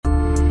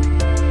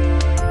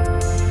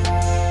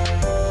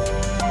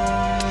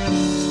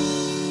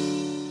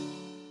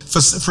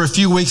for a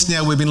few weeks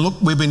now, we've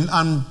been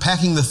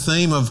unpacking the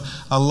theme of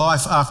a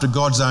life after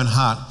God's own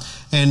heart.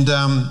 And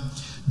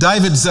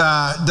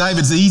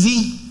David's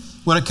easy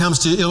when it comes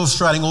to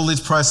illustrating all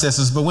these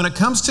processes, but when it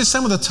comes to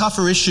some of the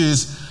tougher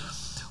issues,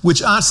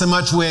 which aren't so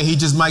much where he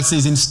just makes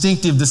these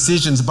instinctive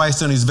decisions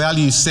based on his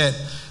value set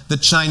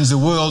that change the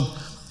world,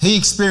 he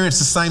experienced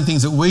the same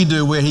things that we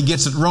do where he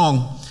gets it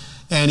wrong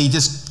and he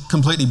just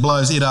completely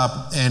blows it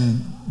up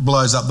and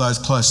blows up those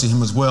close to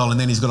him as well, and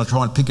then he's got to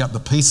try and pick up the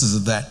pieces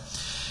of that.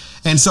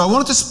 And so I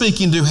wanted to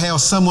speak into how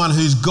someone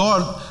who's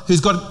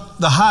got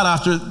the heart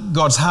after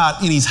God's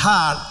heart in his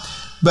heart,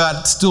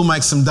 but still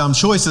makes some dumb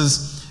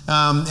choices,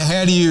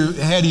 how do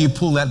you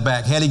pull that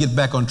back? How do you get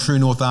back on true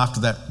north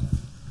after that?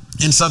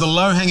 And so the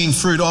low-hanging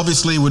fruit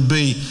obviously would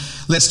be,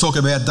 let's talk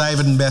about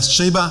David and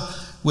Bathsheba,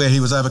 where he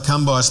was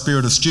overcome by a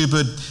spirit of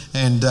stupid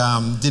and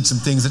did some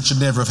things that should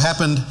never have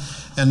happened.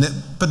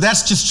 But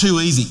that's just too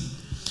easy.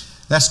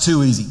 That's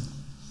too easy.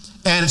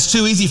 And it's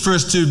too easy for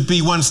us to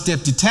be one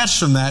step detached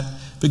from that,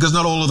 because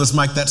not all of us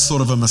make that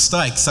sort of a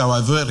mistake so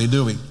overtly,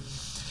 do we?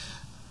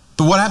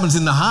 But what happens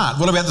in the heart?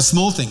 What about the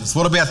small things?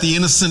 What about the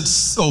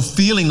innocence, or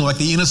feeling like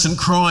the innocent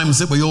crimes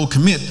that we all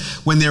commit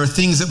when there are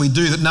things that we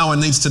do that no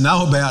one needs to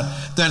know about,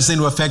 don't seem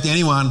to affect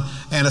anyone,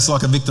 and it's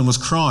like a victimless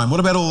crime? What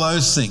about all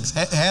those things?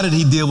 How did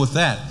he deal with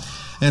that?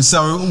 And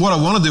so what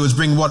I want to do is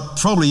bring what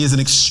probably is an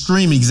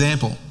extreme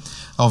example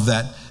of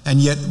that, and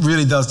yet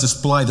really does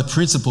display the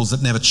principles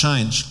that never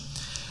change.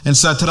 And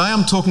so today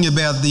I'm talking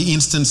about the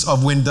instance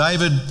of when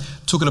David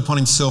took it upon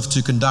himself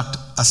to conduct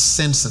a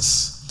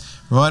census.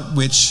 Right,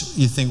 which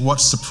you think,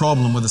 what's the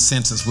problem with a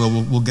census? Well,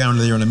 we'll go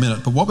into there in a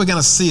minute. But what we're going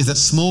to see is that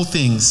small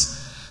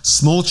things,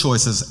 small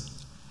choices,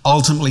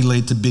 ultimately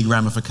lead to big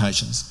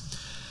ramifications.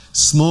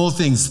 Small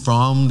things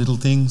from little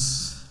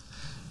things.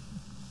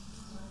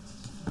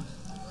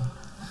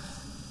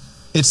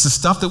 It's the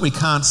stuff that we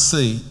can't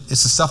see.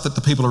 It's the stuff that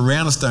the people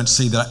around us don't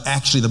see that are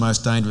actually the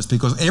most dangerous,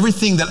 because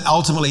everything that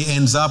ultimately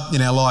ends up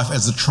in our life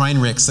as the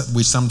train wrecks that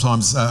we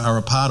sometimes are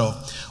a part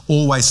of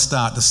always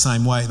start the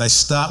same way. They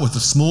start with the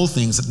small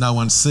things that no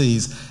one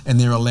sees, and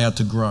they're allowed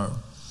to grow.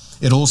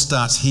 It all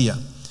starts here.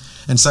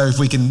 And so if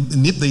we can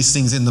nip these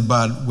things in the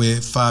bud,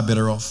 we're far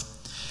better off.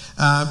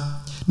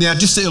 Now,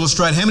 just to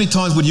illustrate, how many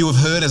times would you have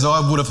heard, as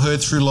I would have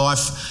heard through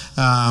life,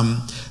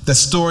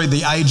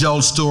 the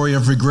age-old story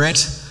of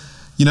regret?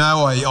 You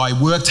know,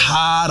 I worked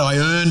hard, I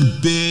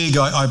earned big,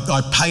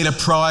 I paid a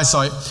price,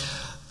 I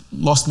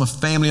lost my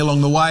family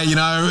along the way,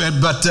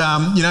 but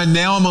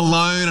now I'm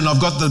alone and I've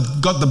got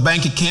the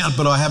bank account,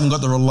 but I haven't got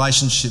the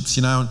relationships,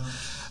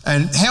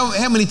 And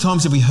how many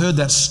times have we heard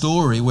that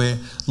story where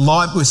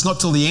life, it's not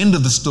till the end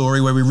of the story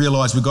where we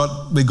realise we got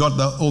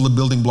all the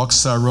building blocks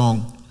so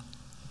wrong?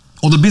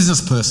 Or the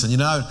business person,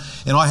 and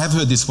I have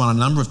heard this one a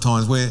number of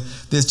times, where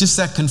there's just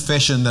that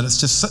confession that it's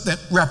just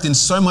wrapped in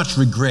so much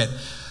regret.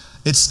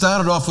 It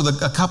started off with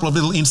a couple of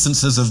little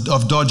instances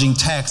of dodging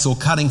tax or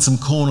cutting some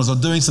corners or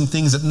doing some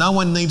things that no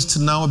one needs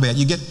to know about.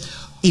 You get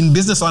in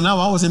business, I know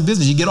I was in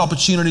business, you get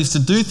opportunities to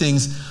do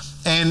things,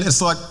 and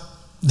it's like,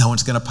 no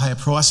one's going to pay a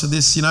price for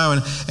this,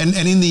 and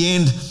in the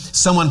end,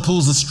 someone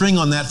pulls the string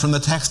on that from the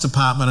tax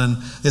department, and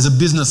there's a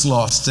business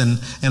lost and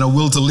a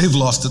will to live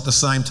lost at the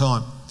same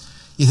time.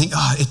 You think,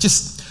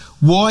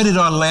 why did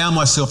I allow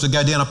myself to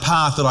go down a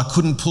path that I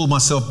couldn't pull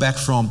myself back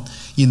from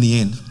in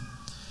the end?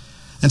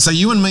 And so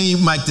you and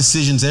me make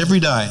decisions every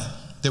day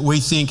that we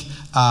think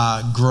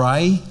are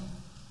grey.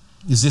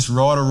 Is this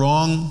right or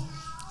wrong?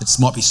 It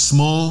might be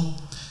small.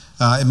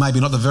 It may be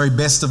not the very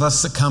best of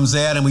us that comes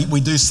out, and we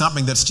do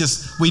something that's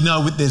just, we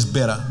know there's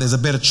a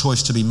better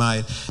choice to be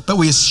made. But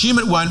we assume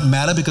it won't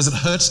matter because it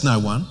hurts no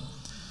one.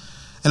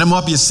 And it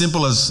might be as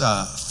simple as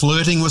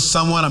flirting with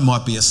someone. It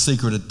might be a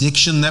secret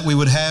addiction that we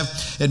would have.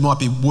 It might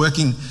be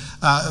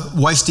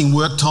wasting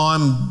work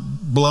time,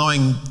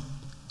 blowing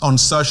on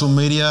social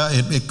media.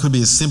 It could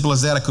be as simple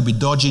as that. It could be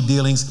dodgy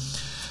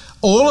dealings.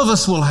 All of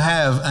us will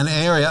have an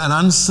area, an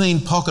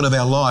unseen pocket of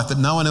our life that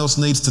no one else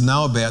needs to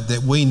know about,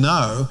 that we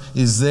know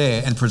is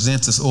there and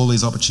presents us all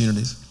these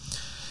opportunities.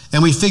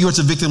 And we figure it's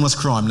a victimless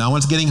crime. No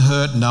one's getting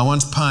hurt, no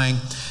one's paying,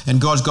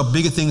 and God's got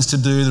bigger things to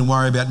do than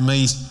worry about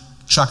me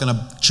chucking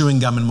a chewing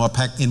gum in my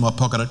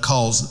pocket at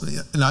Coles.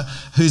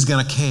 Who's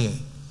going to care?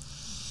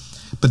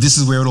 But this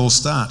is where it all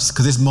starts,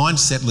 because this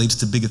mindset leads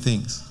to bigger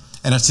things.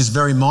 And it's this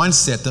very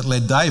mindset that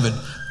led David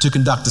to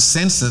conduct a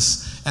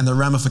census, and the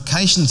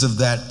ramifications of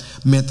that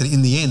meant that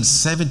in the end,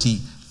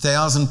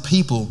 70,000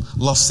 people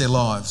lost their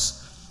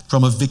lives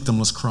from a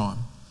victimless crime.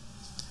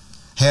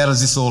 How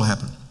does this all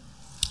happen?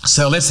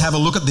 So let's have a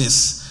look at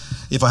this.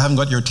 If I haven't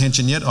got your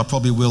attention yet, I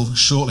probably will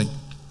shortly.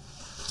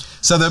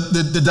 So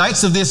the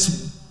dates of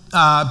this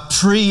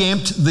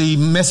preempt the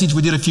message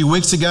we did a few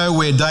weeks ago,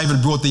 where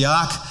David brought the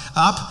ark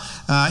up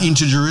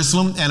into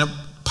Jerusalem, and it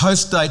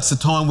postdates the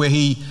time where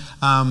he,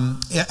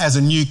 as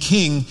a new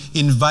king,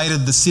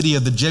 invaded the city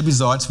of the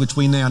Jebusites, which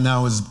we now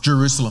know as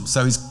Jerusalem.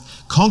 So he's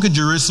conquered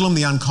Jerusalem,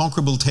 the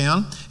unconquerable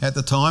town at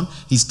the time.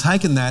 He's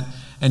taken that,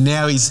 and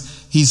now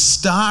his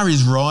star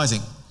is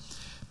rising.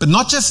 But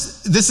not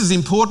just, this is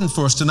important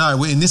for us to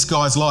know in this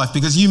guy's life,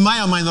 because you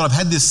may or may not have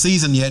had this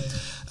season yet.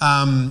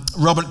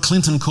 Robert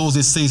Clinton calls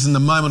this season the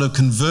moment of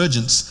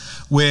convergence,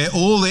 where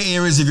all the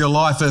areas of your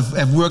life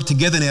have worked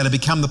together now to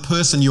become the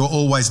person you're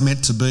always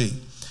meant to be.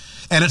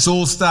 And it's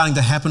all starting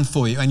to happen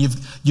for you. And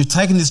you've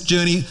taken this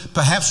journey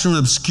perhaps from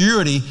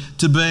obscurity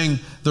to being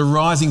the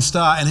rising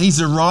star. And he's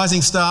the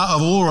rising star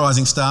of all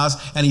rising stars.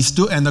 And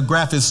the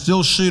graph is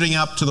still shooting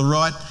up to the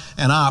right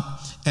and up,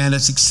 and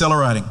it's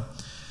accelerating.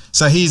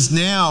 So he's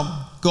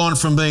now gone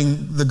from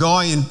being the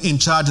guy in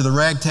charge of the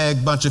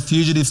ragtag bunch of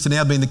fugitives to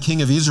now being the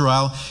king of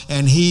Israel,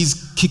 and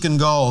he's kicking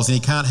goals and he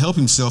can't help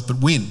himself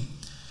but win.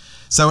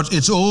 So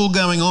it's all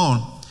going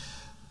on.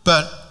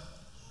 But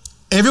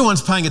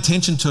everyone's paying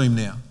attention to him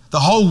now. The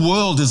whole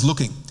world is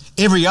looking.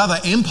 Every other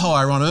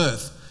empire on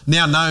earth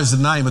now knows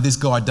the name of this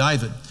guy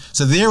David.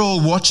 So they're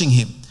all watching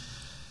him.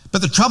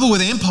 But the trouble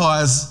with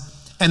empires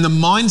and the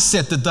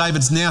mindset that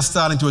David's now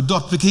starting to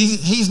adopt, because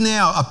he's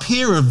now a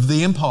peer of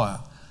the empires.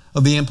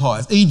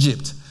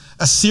 Egypt,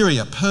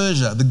 Assyria,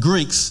 Persia, the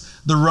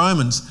Greeks, the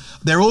Romans,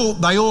 they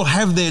all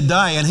have their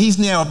day, and he's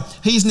now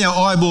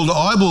eyeball to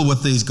eyeball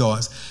with these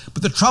guys.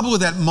 But the trouble with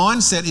that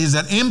mindset is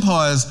that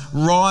empires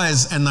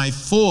rise and they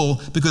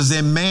fall because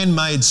they're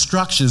man-made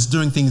structures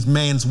doing things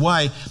man's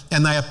way,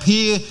 and they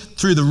appear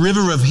through the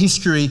river of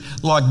history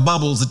like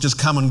bubbles that just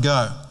come and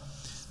go.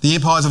 The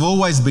empires have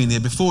always been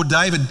there. Before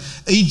David,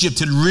 Egypt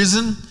had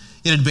risen.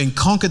 It had been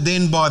conquered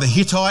then by the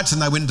Hittites,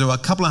 and they went into a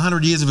couple of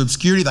hundred years of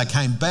obscurity. They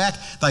came back.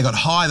 They got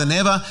higher than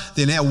ever.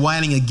 They're now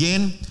waning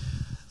again.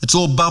 It's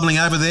all bubbling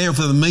over there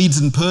for the Medes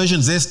and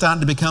Persians. They're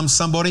starting to become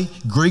somebody.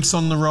 Greeks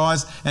on the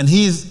rise. And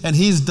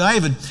here's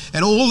David.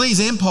 And all these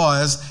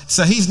empires,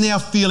 so he's now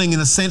feeling, in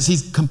a sense,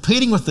 he's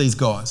competing with these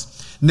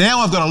guys. Now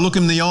I've got to look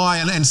him in the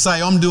eye and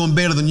say, I'm doing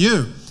better than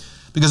you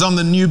because I'm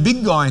the new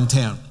big guy in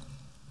town.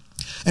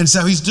 And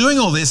so he's doing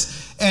all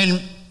this, and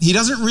he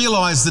doesn't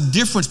realise the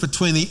difference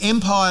between the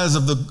empires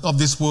of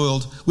this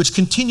world, which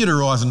continue to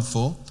rise and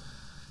fall.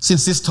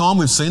 Since this time,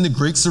 we've seen the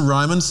Greeks, the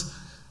Romans,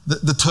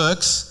 the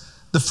Turks,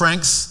 the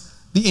Franks,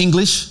 the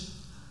English.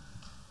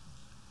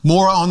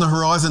 More on the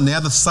horizon now.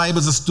 The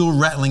sabres are still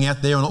rattling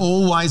out there and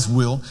always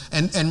will.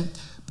 And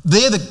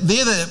they're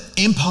the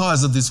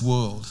empires of this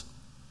world.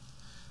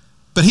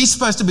 But he's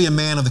supposed to be a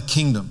man of the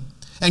kingdom.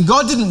 And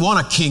God didn't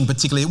want a king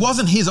particularly. It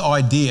wasn't his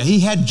idea. He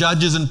had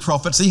judges and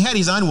prophets. He had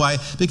his own way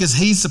because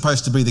he's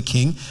supposed to be the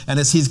king and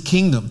it's his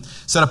kingdom.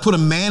 So to put a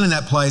man in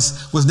that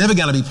place was never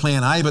going to be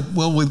plan A, but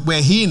well,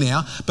 we're here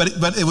now. But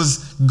it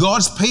was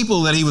God's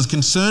people that he was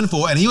concerned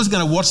for, and he was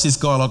going to watch this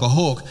guy like a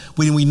hawk.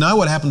 When we know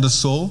what happened to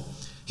Saul,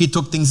 he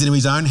took things into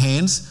his own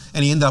hands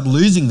and he ended up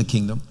losing the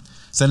kingdom.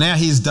 So now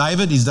here's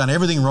David, he's done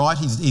everything right,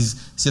 he's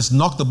just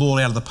knocked the ball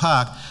out of the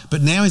park,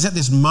 but now he's at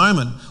this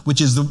moment,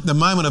 which is the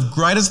moment of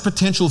greatest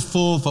potential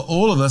fall for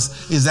all of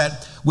us, is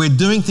that we're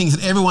doing things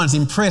that everyone's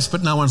impressed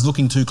but no one's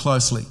looking too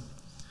closely.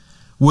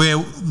 Where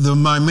the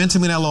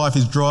momentum in our life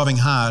is driving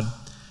hard,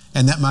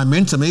 and that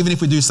momentum, even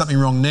if we do something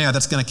wrong now,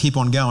 that's going to keep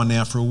on going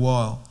now for a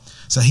while.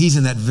 So he's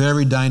in that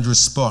very dangerous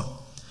spot.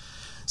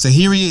 So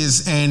here he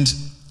is, and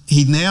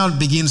he now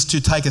begins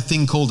to take a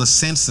thing called a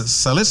census.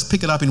 So let's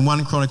pick it up in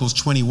 1 Chronicles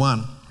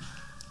 21.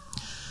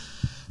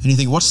 And you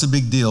think, what's the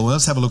big deal? Well,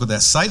 let's have a look at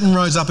that. Satan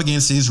rose up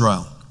against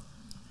Israel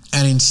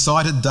and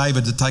incited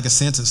David to take a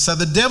census. So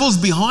the devil's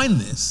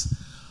behind this.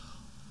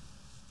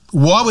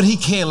 Why would he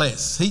care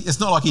less?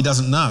 It's not like he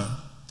doesn't know.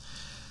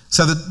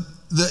 So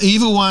the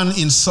evil one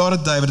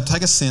incited David to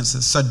take a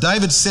census. So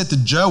David said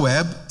to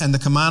Joab and the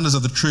commanders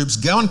of the troops,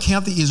 go and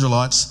count the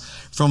Israelites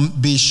from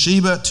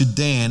Beersheba to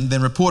Dan,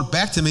 then report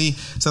back to me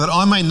so that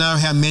I may know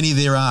how many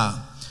there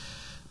are.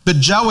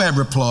 But Joab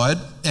replied,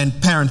 and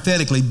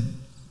parenthetically,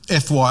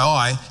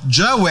 FYI,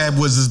 Joab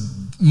was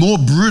more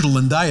brutal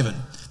than David.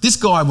 This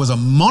guy was a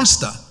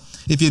monster.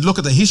 If you look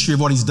at the history of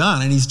what he's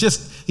done, and he's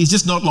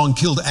just not long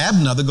killed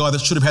Abner, the guy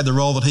that should have had the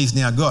role that he's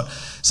now got.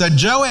 So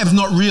Joab's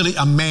not really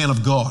a man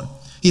of God.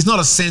 He's not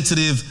a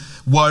sensitive,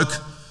 woke,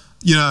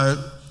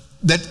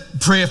 that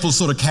prayerful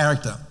sort of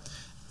character.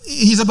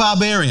 He's a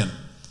barbarian.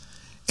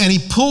 And he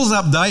pulls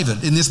up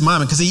David in this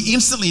moment because he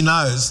instantly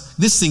knows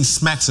this thing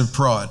smacks of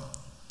pride.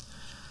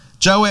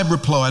 Joab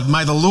replied,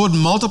 may the Lord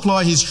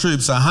multiply his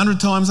troops 100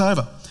 times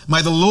over.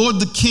 May the Lord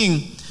the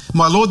king,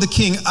 my Lord the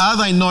king, are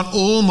they not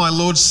all my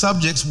Lord's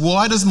subjects?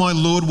 Why does my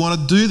Lord want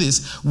to do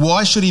this?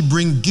 Why should he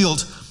bring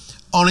guilt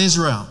on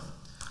Israel?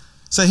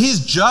 So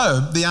here's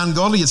Job, the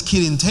ungodliest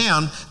kid in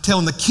town,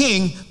 telling the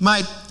king,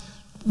 mate,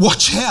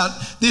 watch out.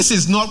 This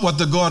is not what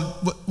the God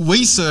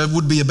we serve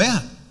would be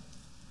about.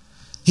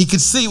 He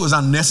could see it was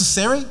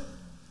unnecessary,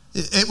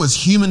 it was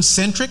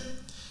human-centric,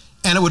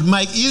 and it would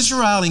make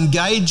Israel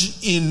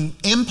engage in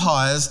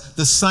empires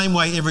the same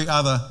way every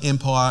other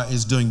empire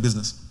is doing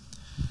business.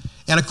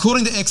 And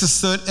according to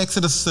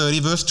Exodus 30,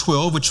 verse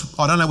 12, which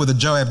I don't know whether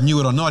Joab knew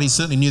it or not, he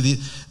certainly knew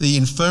the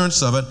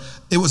inference of it,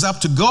 it was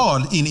up to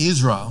God in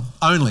Israel.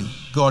 Only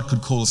God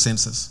could call a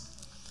census.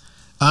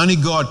 Only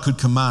God could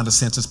command a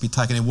census be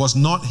taken. It was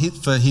not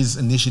for his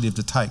initiative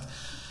to take.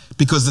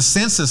 because the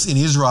census in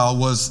Israel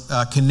was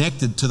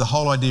connected to the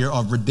whole idea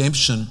of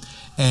redemption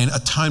and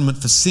atonement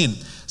for sin.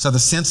 So the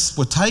census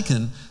were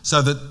taken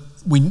so that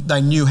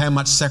they knew how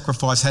much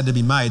sacrifice had to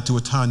be made to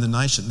atone the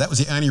nation. That was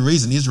the only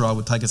reason Israel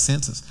would take a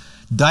census.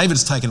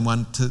 David's taken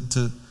one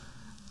to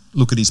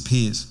look at his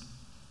peers.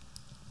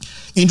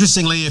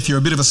 Interestingly, if you're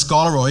a bit of a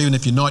scholar, or even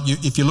if you're not,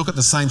 if you look at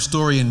the same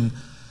story in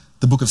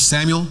the book of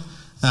Samuel,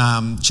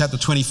 chapter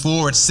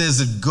 24, it says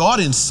that God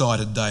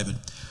incited David.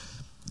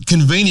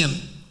 Convenient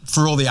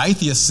for all the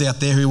atheists out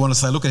there who want to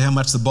say, look at how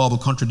much the Bible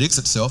contradicts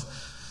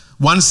itself.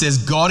 One says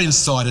God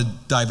incited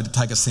David to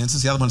take a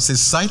census. The other one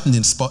says Satan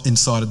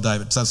incited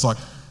David. So it's like,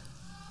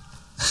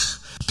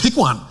 pick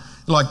one.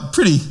 Like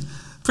pretty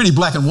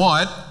black and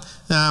white.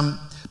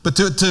 But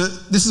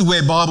this is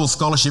where Bible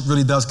scholarship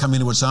really does come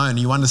into its own.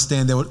 You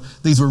understand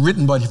these were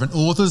written by different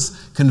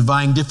authors,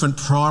 conveying different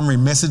primary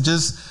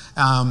messages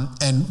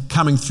and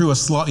coming through a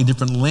slightly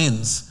different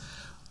lens.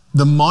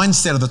 The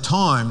mindset of the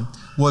time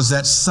was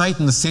that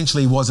Satan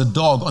essentially was a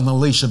dog on the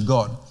leash of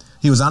God.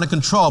 He was under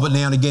control, but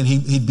now and again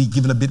he'd be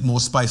given a bit more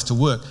space to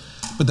work.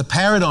 But the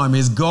paradigm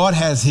is God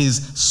has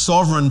his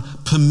sovereign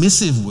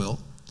permissive will,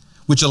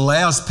 which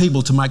allows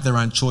people to make their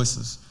own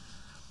choices.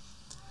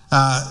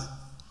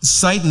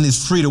 Satan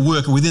is free to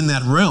work within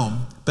that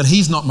realm, but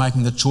he's not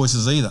making the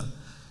choices either.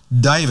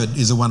 David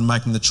is the one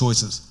making the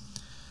choices.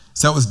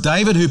 So it was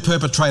David who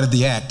perpetrated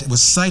the act. It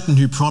was Satan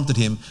who prompted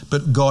him,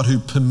 but God who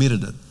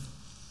permitted it.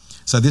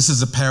 So this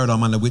is a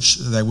paradigm under which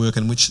they work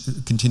and which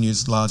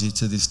continues largely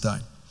to this day.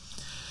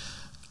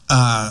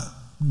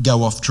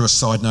 Go off to a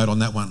side note on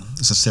that one.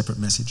 It's a separate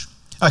message.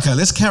 Okay,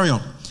 let's carry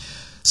on.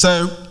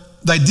 So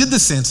they did the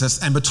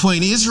census, and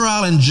between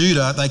Israel and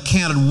Judah, they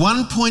counted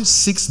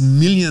 1.6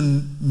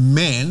 million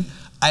men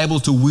able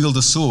to wield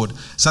a sword.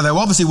 So they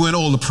obviously weren't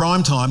all the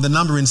prime time. The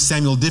number in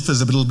Samuel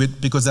differs a little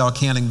bit because they were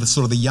counting the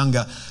sort of the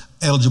younger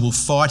eligible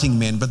fighting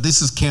men, but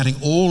this is counting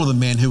all of the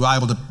men who were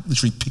able to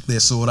literally pick their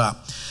sword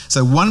up.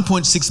 So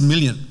 1.6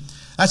 million.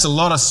 That's a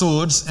lot of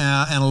swords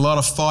and a lot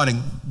of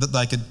fighting that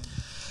they could.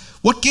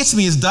 What gets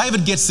me is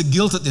David gets the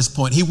guilt at this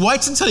point. He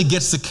waits until he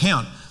gets the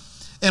count.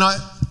 And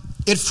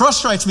it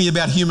frustrates me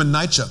about human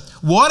nature.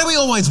 Why do we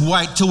always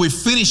wait till we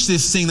finish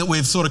this thing that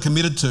we've sort of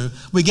committed to?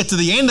 We get to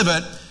the end of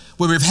it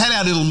where we've had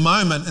our little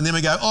moment and then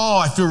we go, oh,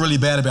 I feel really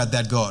bad about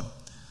that, God.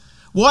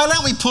 Why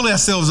don't we pull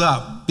ourselves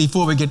up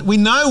before we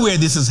know where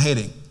this is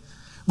heading.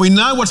 We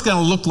know what's going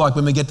to look like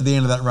when we get to the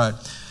end of that road.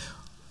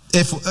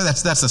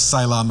 That's a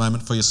Selah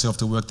moment for yourself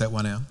to work that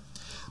one out.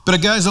 But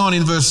it goes on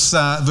in verse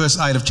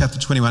 8 of chapter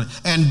 21.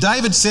 And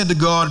David said to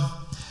God,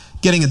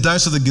 getting a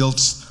dose of the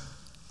guilt,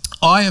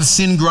 I have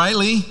sinned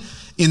greatly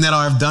in that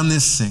I have done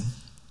this thing.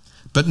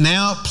 But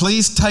now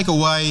please take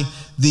away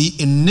the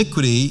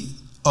iniquity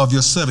of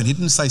your servant. He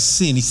didn't say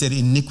sin, he said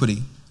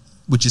iniquity,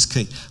 which is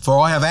key. For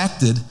I have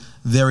acted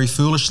very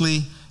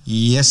foolishly.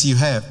 Yes, you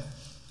have.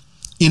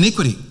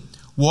 Iniquity.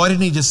 Why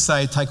didn't he just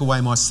say, take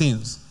away my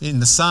sins? In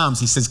the Psalms,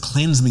 he says,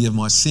 cleanse me of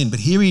my sin. But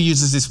here he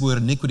uses this word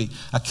iniquity,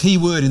 a key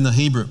word in the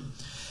Hebrew.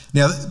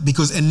 Now,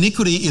 because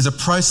iniquity is a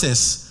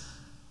process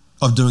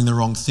of doing the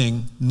wrong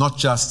thing, not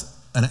just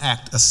an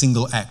act, a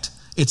single act.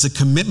 It's a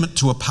commitment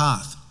to a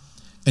path.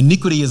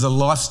 Iniquity is a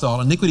lifestyle.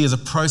 Iniquity is a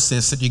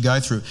process that you go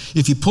through.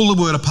 If you pull the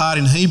word apart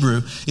in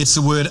Hebrew, it's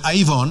the word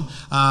avon.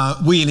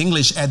 We in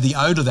English add the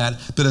O to that,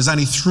 but there's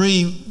only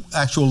 3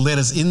 actual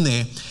letters in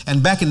there.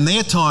 And back in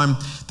their time,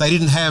 they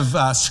didn't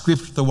have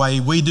script the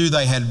way we do.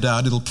 They had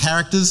little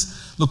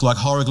characters, looked like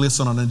hieroglyphs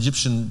on an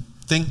Egyptian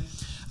thing,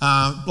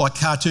 like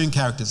cartoon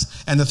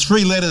characters. And the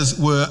 3 letters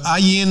were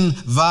ayin,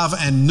 vav,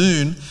 and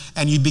nun.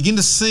 And you begin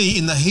to see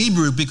in the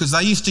Hebrew, because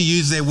they used to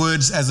use their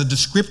words as a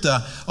descriptor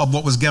of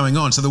what was going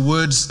on. So the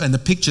words and the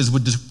pictures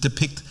would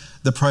depict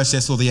the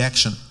process or the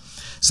action.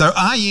 So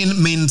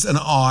ayin means an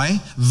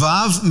eye.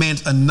 Vav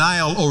meant a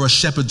nail or a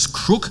shepherd's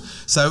crook.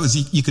 So it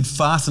was, you could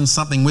fasten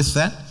something with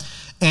that.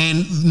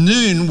 And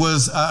nun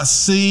was a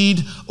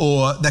seed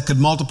or that could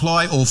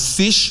multiply, or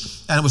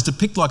fish. And it was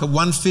depicted like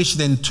 1 fish,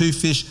 then 2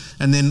 fish,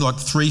 and then like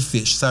 3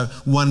 fish. So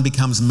one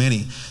becomes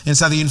many. And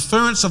so the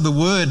inference of the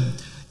word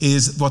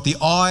is what the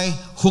eye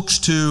hooks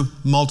to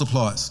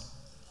multiplies.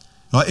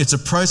 Right? It's a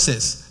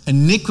process.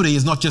 Iniquity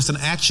is not just an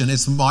action.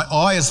 It's my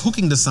eye is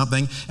hooking to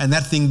something and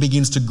that thing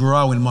begins to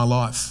grow in my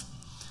life.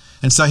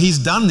 And so he's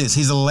done this.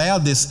 He's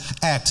allowed this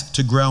act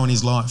to grow in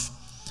his life.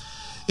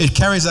 It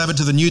carries over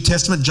to the New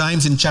Testament.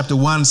 James in chapter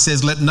 1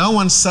 says, let no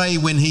one say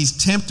when he's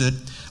tempted,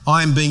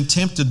 I am being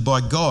tempted by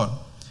God.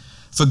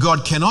 For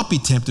God cannot be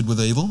tempted with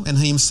evil, and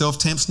he himself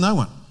tempts no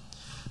one.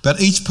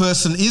 But each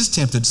person is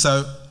tempted.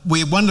 So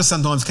we wonder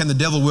sometimes, can the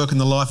devil work in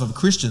the life of a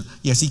Christian?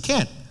 Yes, he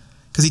can,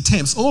 because he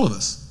tempts all of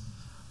us.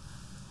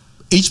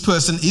 Each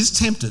person is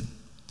tempted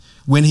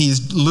when he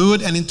is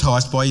lured and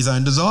enticed by his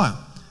own desire.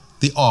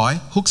 The eye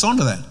hooks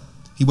onto that.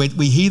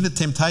 We hear the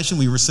temptation,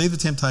 we receive the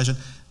temptation,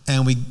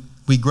 and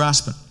we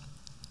grasp it.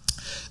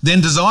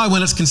 Then desire,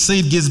 when it's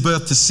conceived, gives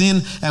birth to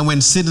sin, and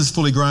when sin is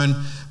fully grown,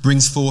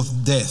 brings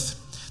forth death,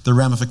 the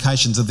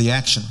ramifications of the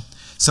action.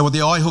 So what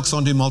the eye hooks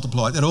onto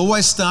multiplies. It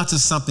always starts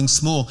as something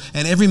small,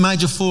 and every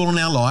major fall in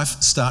our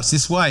life starts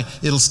this way.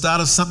 It'll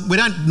start as something we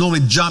don't normally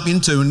jump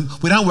into, and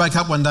we don't wake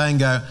up one day and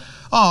go,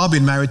 oh, I've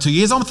been married 2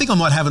 years, I think I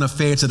might have an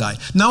affair today.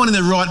 No one in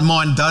their right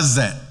mind does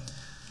that.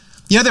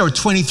 You know there are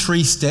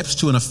 23 steps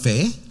to an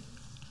affair?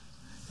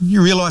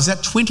 You realise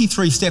that?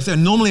 23 steps,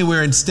 and normally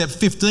we're in step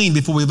 15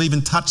 before we've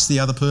even touched the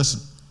other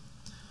person.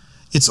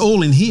 It's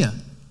all in here.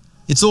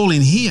 It's all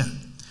in here.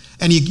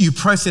 And you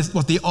process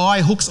what the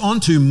eye hooks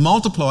onto,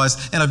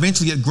 multiplies, and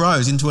eventually it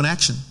grows into an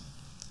action.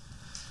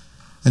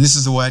 And this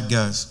is the way it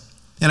goes.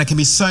 And it can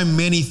be so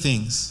many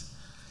things.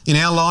 In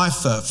our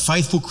life,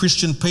 faithful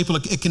Christian people,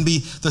 it can be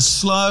the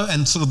slow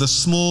and sort of the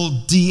small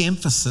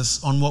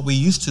de-emphasis on what we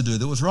used to do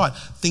that was right.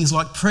 Things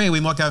like prayer, we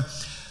might go,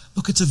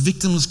 look, it's a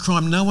victimless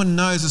crime. No one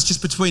knows. It's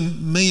just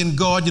between me and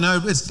God. You know,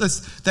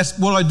 that's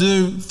what I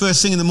do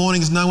first thing in the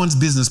morning is no one's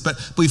business.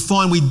 But we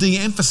find we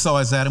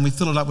de-emphasise that and we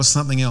fill it up with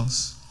something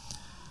else.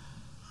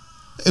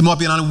 It might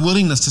be an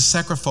unwillingness to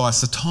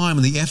sacrifice the time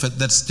and the effort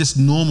that's just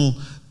normal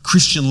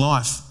Christian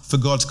life for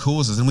God's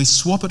causes. And we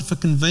swap it for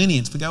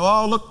convenience. We go,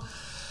 oh, look,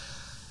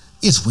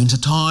 it's winter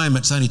time.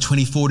 It's only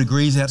 24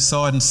 degrees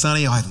outside and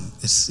sunny.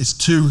 It's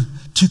too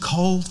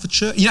cold for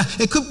church. You know,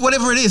 it could,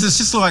 whatever it is, it's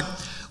just like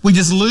we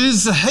just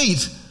lose the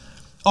heat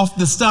off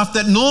the stuff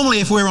that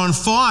normally if we're on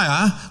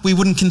fire, we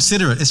wouldn't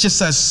consider it. It's just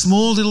those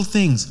small little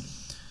things.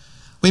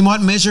 We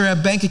might measure our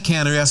bank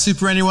account or our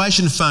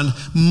superannuation fund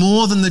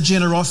more than the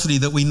generosity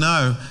that we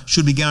know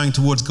should be going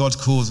towards God's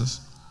causes.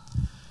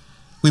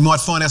 We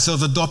might find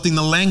ourselves adopting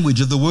the language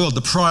of the world,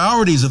 the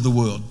priorities of the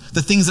world.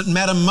 The things that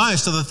matter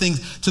most are the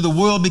things to the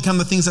world become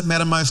the things that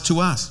matter most to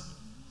us.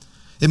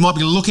 It might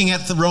be looking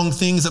at the wrong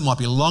things. It might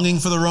be longing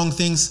for the wrong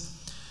things.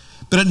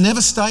 But it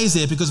never stays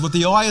there because what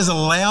the eye is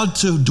allowed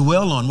to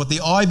dwell on, what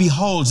the eye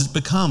beholds, it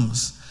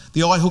becomes.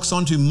 The eye hooks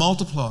onto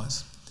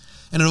multiplies.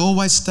 And it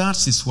always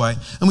starts this way.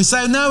 And we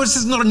say, no, this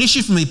is not an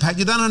issue for me, Pat.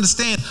 You don't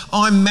understand.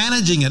 I'm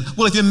managing it.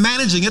 Well, if you're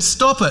managing it,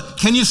 stop it.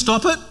 Can you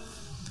stop it?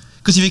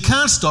 Because if you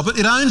can't stop it,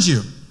 it owns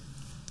you.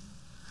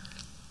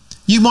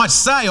 You might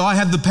say, I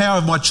have the power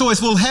of my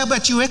choice. Well, how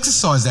about you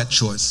exercise that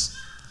choice?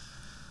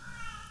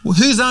 Well,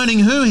 who's owning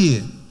who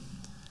here?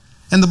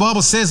 And the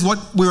Bible says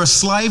we're a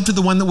slave to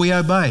the one that we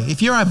obey.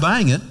 If you're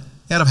obeying it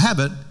out of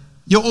habit,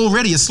 you're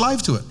already a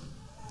slave to it.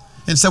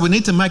 And so we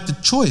need to make the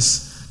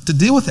choice to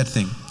deal with that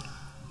thing.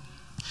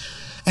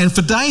 And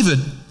for David,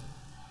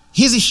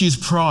 his issue is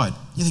pride.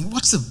 You think,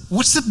 what's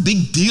the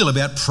big deal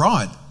about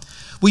pride?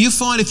 Well, you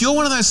find if you're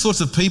one of those sorts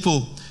of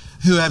people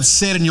who have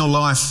said in your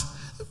life,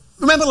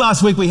 remember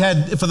last week we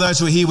had, for those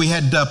who are here, we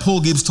had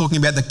Paul Gibbs talking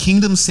about the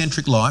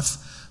kingdom-centric life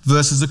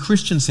versus the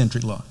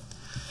Christian-centric life.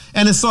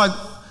 And it's like,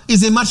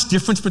 is there much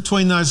difference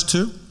between those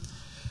two?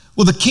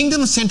 Well, the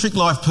kingdom-centric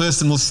life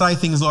person will say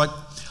things like,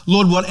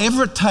 Lord,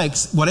 whatever it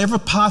takes, whatever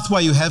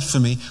pathway you have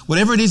for me,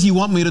 whatever it is you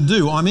want me to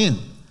do, I'm in.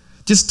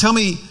 Just tell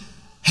me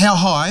how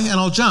high and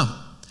I'll jump.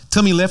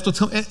 Tell me left or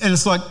tell me, and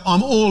it's like,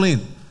 I'm all in.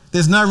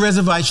 There's no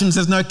reservations,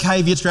 there's no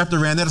caveats wrapped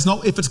around that. It's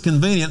not if it's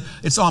convenient,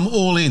 it's I'm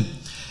all in.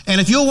 And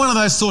if you're one of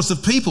those sorts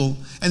of people,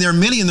 and there are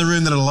many in the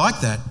room that are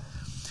like that,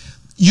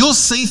 you'll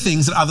see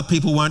things that other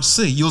people won't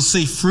see. You'll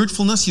see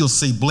fruitfulness, you'll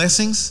see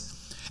blessings,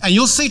 and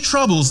you'll see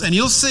troubles, and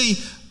you'll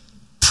see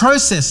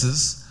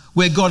processes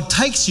where God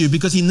takes you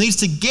because he needs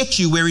to get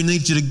you where he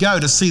needs you to go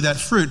to see that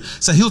fruit.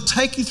 So he'll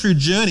take you through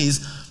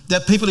journeys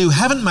that people who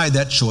haven't made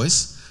that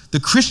choice, the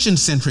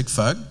Christian-centric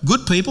folk,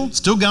 good people,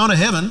 still going to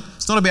heaven,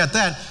 it's not about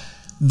that,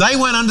 they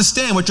won't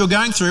understand what you're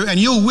going through and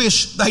you'll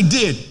wish they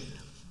did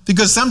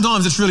because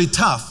sometimes it's really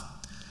tough.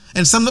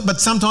 But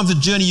sometimes the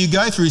journey you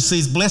go through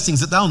sees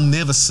blessings that they'll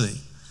never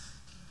see.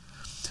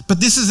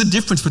 But this is the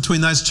difference between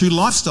those two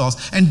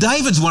lifestyles. And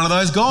David's one of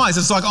those guys.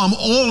 It's like, I'm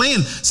all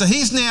in. So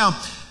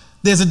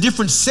there's a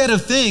different set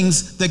of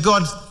things that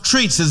God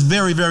treats as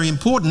very, very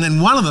important.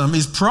 And one of them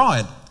is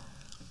pride.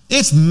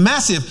 It's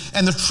massive.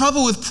 And the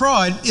trouble with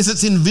pride is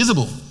it's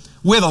invisible.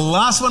 We're the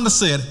last one to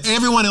see it.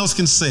 Everyone else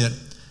can see it.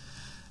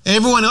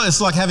 Everyone else,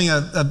 it's like having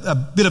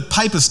a bit of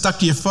paper stuck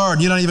to your forehead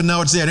and you don't even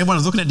know it's there. And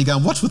everyone's looking at you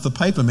going, what's with the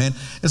paper, man?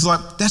 It's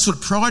like, that's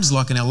what pride's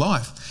like in our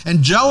life.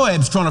 And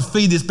Joab's trying to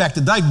feed this back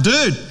to David.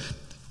 Dude,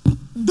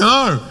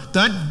 no,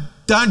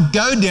 don't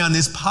go down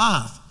this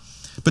path.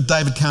 But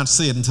David can't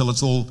see it until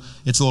it's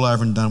all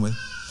over and done with.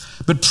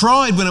 But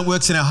pride, when it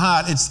works in our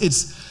heart,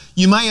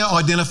 you may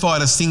identify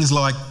it as things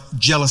like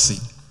jealousy.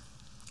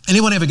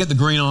 Anyone ever get the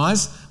green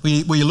eyes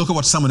where you look at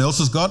what someone else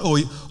has got,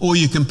 or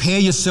you compare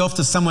yourself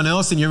to someone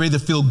else and you either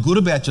feel good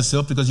about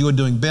yourself because you're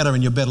doing better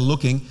and you're better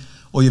looking,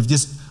 or you've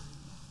just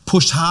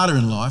pushed harder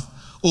in life,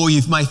 or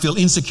you may feel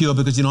insecure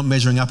because you're not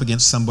measuring up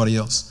against somebody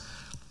else.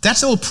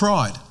 That's all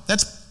pride.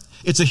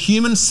 It's a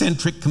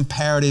human-centric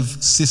comparative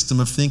system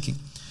of thinking.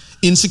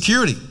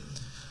 Insecurity,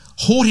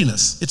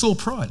 haughtiness, it's all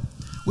pride.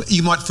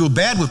 You might feel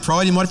bad with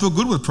pride, you might feel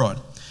good with pride.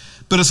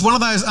 But it's one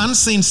of those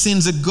unseen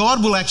sins that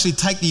God will actually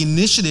take the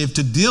initiative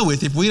to deal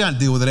with if we don't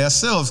deal with it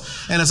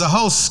ourselves. And it's a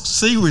whole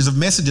series of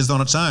messages on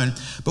its own.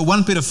 But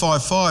 1 Peter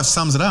 5:5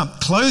 sums it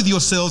up. Clothe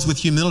yourselves with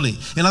humility.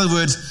 In other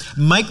words,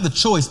 make the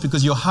choice,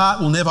 because your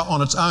heart will never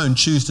on its own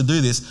choose to do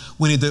this.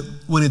 We need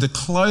to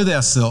clothe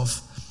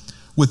ourselves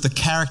with the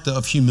character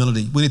of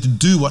humility. We need to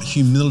do what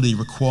humility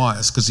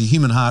requires, because the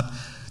human heart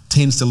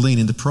tends to lean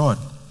into pride.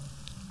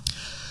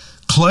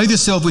 Clothe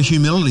yourself with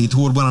humility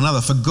toward one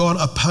another, for God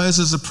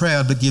opposes the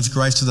proud but gives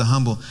grace to the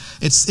humble.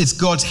 It's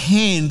God's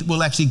hand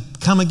will actually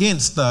come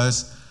against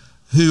those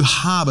who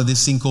harbour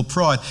this thing called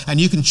pride.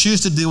 And you can choose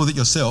to deal with it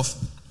yourself,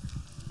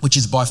 which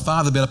is by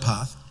far the better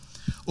path.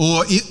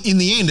 Or in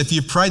the end, if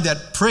you prayed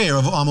that prayer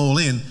of I'm all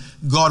in,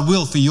 God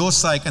will, for your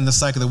sake and the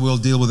sake of the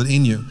world, deal with it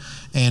in you.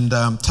 And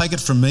take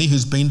it from me,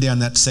 who's been down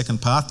that second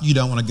path, you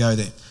don't want to go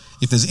there.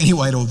 If there's any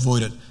way to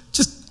avoid it,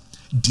 just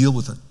deal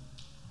with it.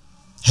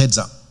 Heads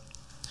up.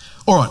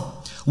 All right,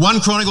 1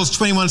 Chronicles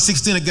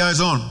 21:16, it goes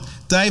on.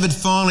 David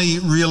finally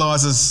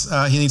realises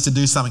he needs to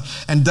do something.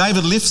 And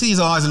David lifted his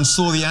eyes and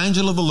saw the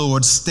angel of the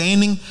Lord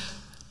standing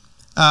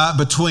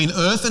between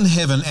earth and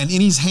heaven, and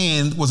in his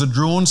hand was a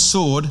drawn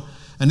sword.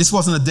 And this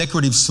wasn't a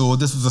decorative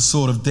sword, this was a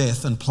sword of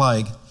death and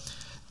plague.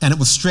 And it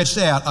was stretched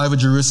out over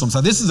Jerusalem.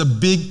 So this is a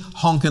big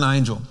honking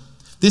angel.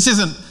 This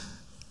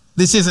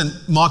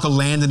isn't Michael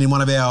Landon in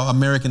one of our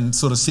American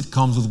sort of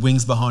sitcoms with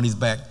wings behind his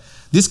back.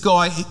 This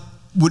guy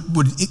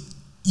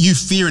you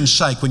fear and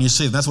shake when you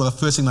see them. That's why the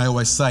first thing they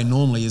always say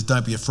normally is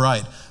don't be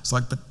afraid. It's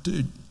like, but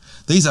dude,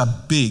 these are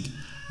big,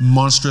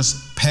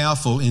 monstrous,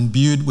 powerful,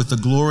 imbued with the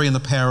glory and the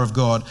power of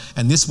God.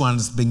 And this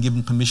one's been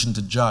given permission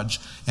to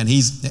judge. And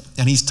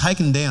he's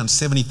taken down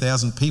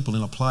 70,000 people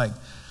in a plague.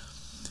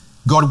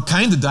 God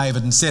came to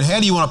David and said,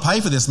 how do you want to pay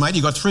for this, mate?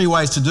 You've got 3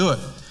 ways to do it.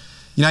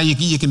 You know,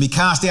 you can be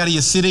cast out of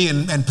your city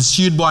and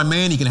pursued by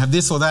man. You can have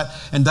this or that.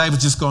 And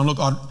David's just gone, look,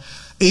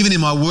 even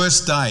in my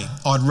worst day,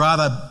 I'd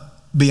rather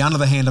be under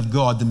the hand of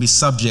God than be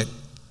subject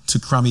to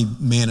crummy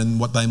men and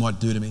what they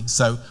might do to me.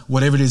 So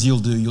whatever it is you'll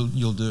do,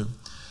 you'll do.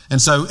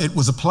 And so it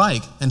was a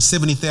plague, and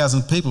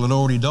 70,000 people had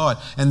already died.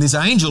 And this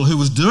angel who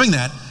was doing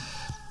that,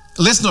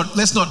 let's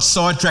not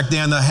sidetrack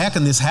down the how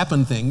can this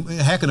happen thing.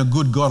 How can a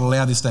good God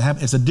allow this to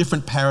happen? It's a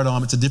different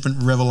paradigm, it's a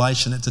different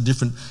revelation, it's a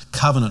different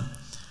covenant.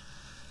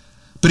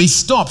 But he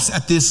stops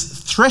at this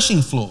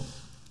threshing floor.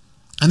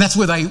 And that's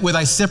where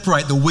they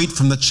separate the wheat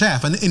from the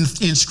chaff. And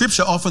in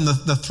Scripture, often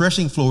the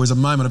threshing floor is a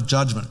moment of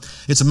judgment.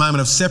 It's a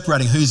moment of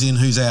separating who's in,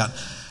 who's out,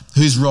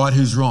 who's right,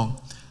 who's wrong.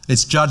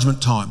 It's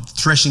judgment time,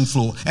 threshing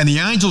floor. And the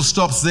angel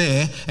stops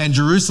there, and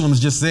Jerusalem's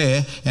just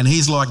there, and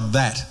he's like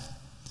that.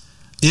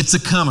 It's a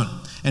coming.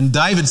 And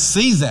David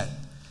sees that,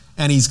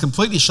 and he's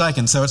completely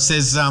shaken. So it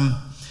says, I've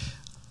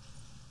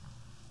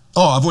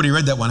already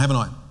read that one, haven't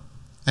I?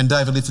 And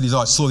David lifted his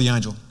eyes, saw the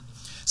angel.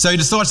 So he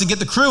decides to get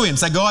the crew in.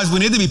 So guys, we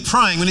need to be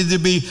praying, we need to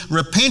be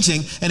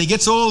repenting. And he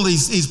gets all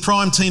his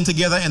prime team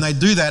together, and they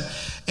do that.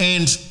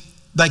 And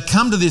they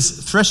come to this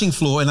threshing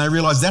floor, and they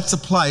realise that's a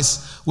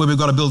place where we've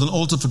got to build an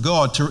altar for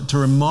God to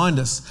remind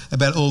us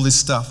about all this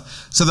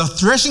stuff. So the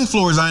threshing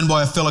floor is owned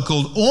by a fellow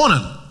called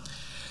Ornan.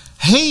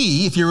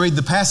 He, if you read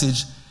the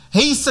passage,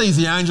 he sees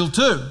the angel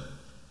too.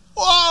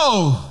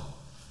 Whoa!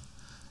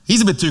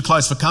 He's a bit too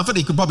close for comfort.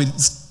 He could probably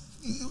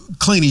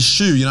clean his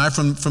shoe,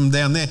 from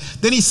down there.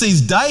 Then he sees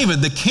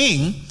David, the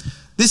king.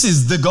 This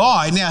is the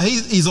guy. Now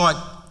he's like,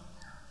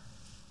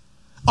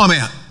 I'm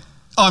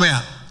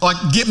out.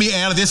 Like, get me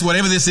out of this,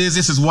 whatever this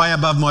is way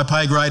above my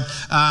pay grade.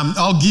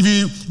 I'll give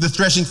you the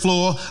threshing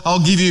floor.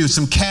 I'll give you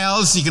some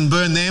cows, you can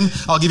burn them.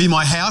 I'll give you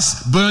my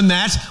house, burn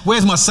that.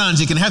 Where's my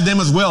sons? You can have them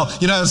as well.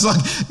 It's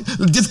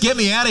like, just get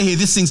me out of here.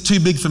 This thing's too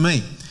big for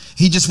me.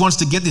 He just wants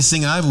to get this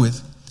thing over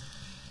with.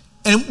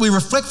 And we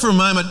reflect for a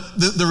moment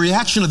the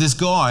reaction of this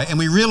guy, and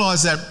we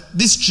realise that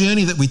this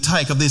journey that we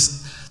take of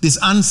this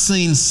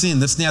unseen sin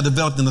that's now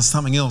developed into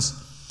something else,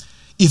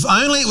 if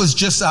only it was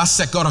just us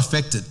that got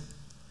affected.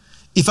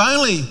 If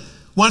only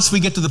once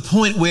we get to the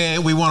point where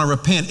we want to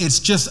repent, it's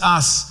just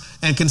us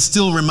and can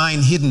still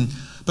remain hidden.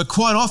 But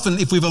quite often,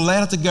 if we've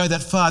allowed it to go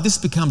that far, this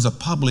becomes a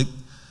public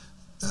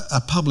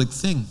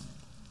thing.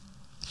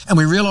 And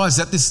we realise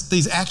that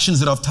these actions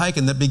that I've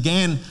taken that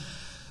began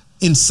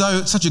in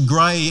such a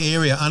grey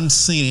area,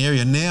 unseen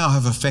area, now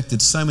have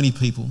affected so many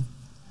people.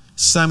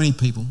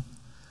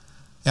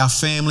 Our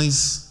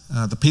families,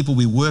 the people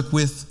we work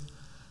with,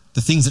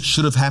 the things that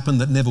should have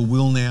happened that never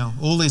will now,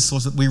 all these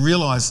sorts of, we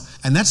realise,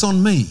 and that's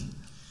on me,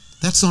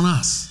 that's on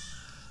us.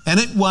 And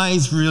it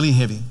weighs really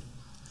heavy.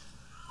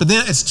 But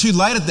then it's too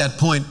late at that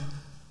point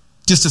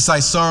just to say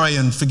sorry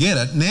and forget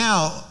it.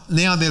 Now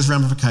there's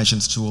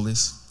ramifications to all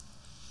this.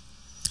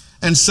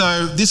 And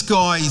so this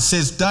guy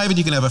says, David,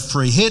 you can have a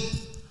free hit.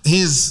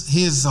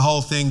 Here's the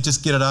whole thing,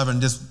 just get it over and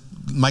just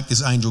make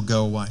this angel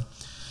go away.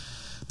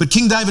 But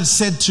King David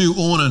said to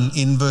Ornan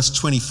in verse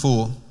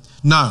 24,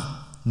 no.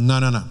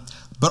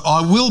 But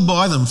I will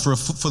buy them for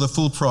the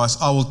full price.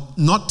 I will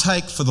not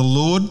take for the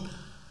Lord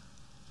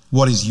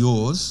what is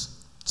yours.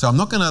 So I'm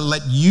not going to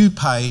let you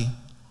pay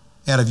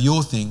out of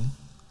your thing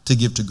to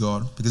give to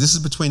God, because this is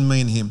between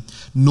me and him,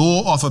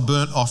 nor offer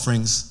burnt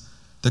offerings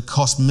that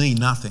cost me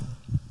nothing.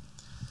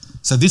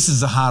 So this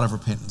is the heart of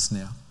repentance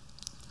now.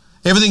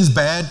 Everything's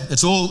bad,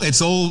 it's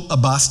all a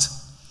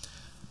bust,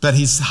 but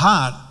his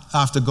heart,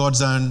 after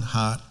God's own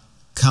heart,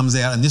 comes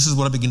out, and this is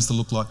what it begins to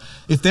look like.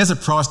 If there's a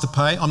price to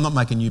pay, I'm not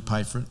making you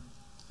pay for it.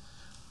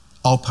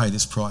 I'll pay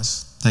this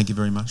price. Thank you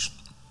very much.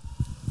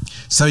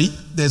 So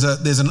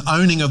there's an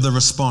owning of the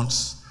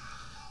response.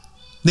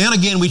 Now and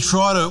again, we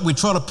try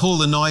to pull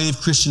the naive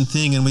Christian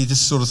thing, and we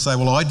just sort of say,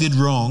 well, I did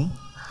wrong,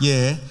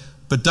 yeah,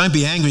 but don't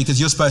be angry because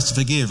you're supposed to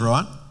forgive,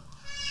 right?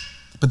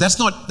 But that's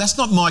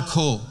not my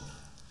call.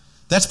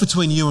 That's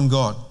between you and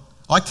God.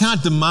 I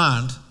can't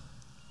demand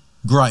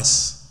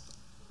grace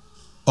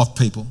of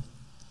people.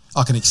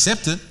 I can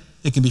accept it.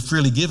 It can be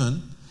freely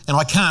given, and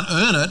I can't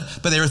earn it,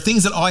 but there are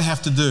things that I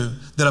have to do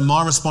that are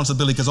my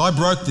responsibility because I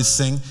broke this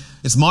thing.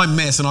 It's my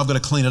mess, and I've got to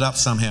clean it up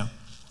somehow.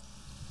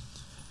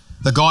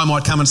 The guy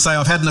might come and say,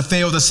 I've had an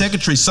affair with the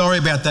secretary. Sorry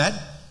about that,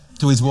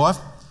 to his wife.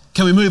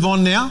 Can we move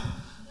on now?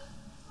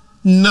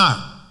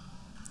 No,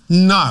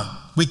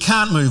 we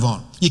can't move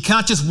on. You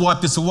can't just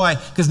wipe this away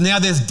because now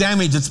there's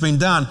damage that's been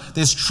done.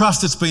 There's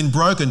trust that's been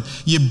broken.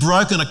 You've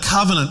broken a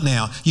covenant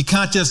now. You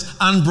can't just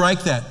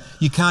unbreak that.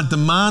 You can't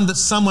demand that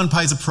someone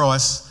pays a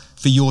price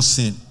for your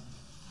sin.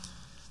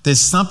 There's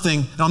something,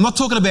 and I'm not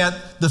talking about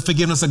the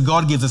forgiveness that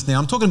God gives us now.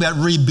 I'm talking about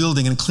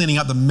rebuilding and cleaning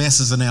up the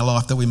messes in our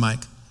life that we make.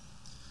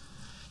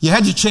 You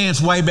had your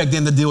chance way back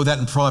then to deal with that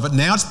in private.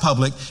 Now it's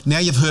public. Now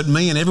you've hurt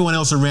me and everyone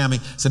else around me.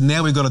 So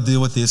now we've got to deal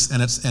with this,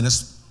 and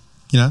it's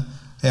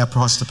our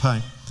price to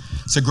pay.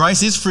 So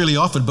grace is freely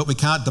offered, but we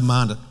can't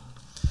demand it.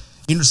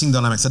 Interesting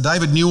dynamic. So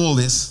David knew all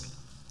this,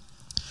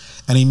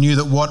 and he knew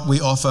that what we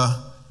offer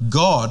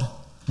God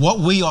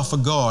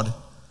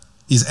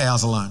is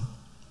ours alone.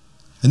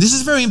 And this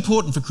is very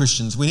important for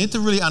Christians. We need to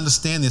really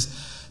understand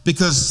this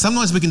because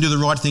sometimes we can do the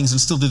right things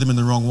and still do them in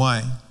the wrong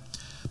way.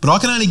 But I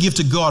can only give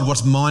to God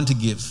what's mine to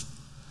give.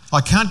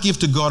 I can't give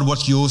to God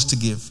what's yours to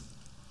give.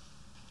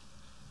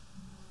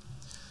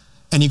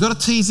 And you've got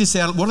to tease this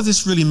out. What does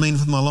this really mean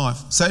for my life?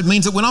 So it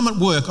means that when I'm at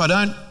work, I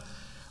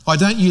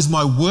don't use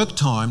my work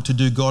time to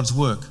do God's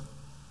work.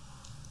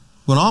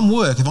 When I'm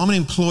if I'm an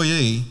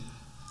employee,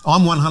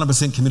 I'm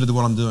 100% committed to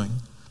what I'm doing.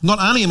 Not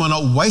only am I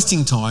not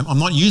wasting time, I'm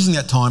not using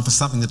that time for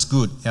something that's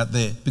good out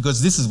there,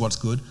 because this is what's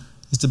good,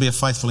 is to be a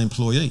faithful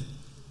employee.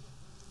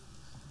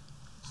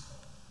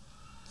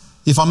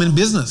 If I'm in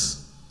business,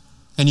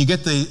 and you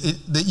get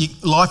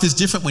life is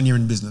different when you're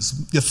in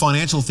business. Your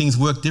financial things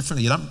work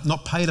differently. You're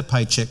not paid a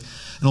paycheck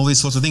and all these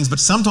sorts of things. But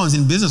sometimes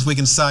in business we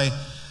can say,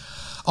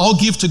 I'll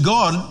give to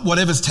God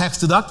whatever's tax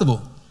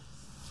deductible,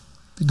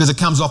 because it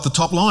comes off the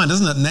top line,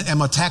 doesn't it? And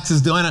my tax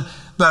is doing it.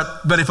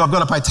 But if I've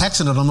got to pay tax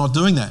on it, I'm not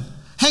doing that.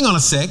 Hang on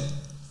a sec.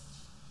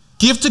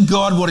 Give to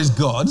God what is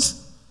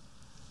God's,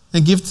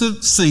 and give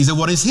to Caesar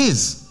what is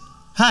his.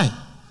 Hey,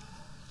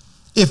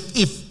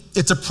 if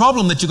it's a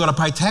problem that you've got to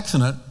pay tax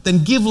on it,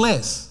 then give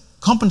less.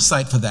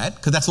 Compensate for that,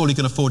 because that's all you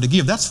can afford to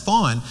give. That's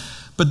fine.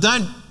 But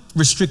don't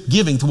restrict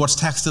giving to what's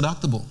tax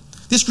deductible.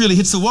 This really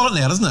hits the wallet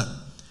now, doesn't it?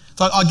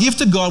 So I give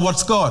to God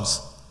what's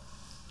God's,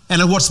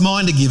 and what's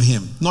mine to give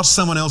him, not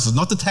someone else's,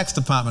 not the tax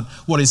department.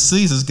 What is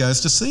Caesar's goes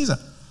to Caesar.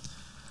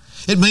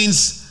 It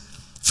means,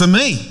 for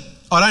me,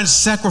 I don't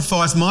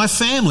sacrifice my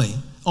family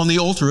on the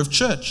altar of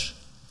church,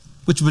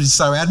 which would be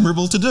so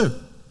admirable to do.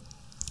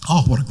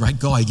 Oh, what a great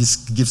guy, he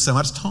just gives so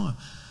much time.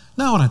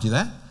 No, I don't do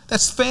that.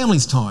 That's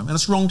family's time, and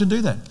it's wrong to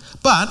do that.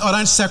 But I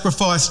don't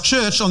sacrifice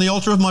church on the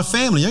altar of my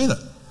family either.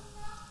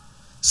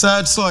 So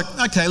it's like,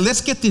 okay,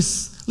 let's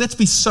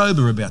be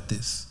sober about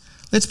this.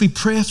 Let's be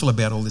prayerful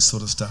about all this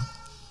sort of stuff.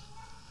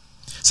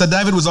 So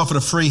David was offered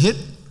a free hit,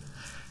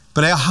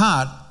 but our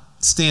heart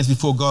stands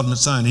before God on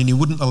its own, and he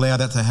wouldn't allow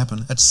that to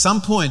happen. At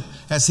some point,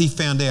 as he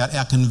found out,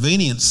 our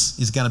convenience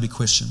is going to be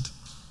questioned.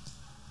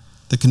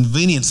 The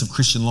convenience of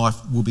Christian life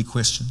will be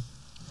questioned.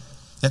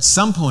 At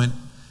some point,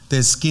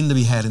 there's skin to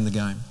be had in the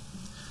game.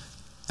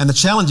 And the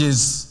challenge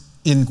is,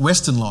 in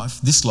Western life,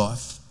 this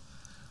life,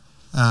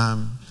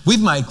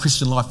 we've made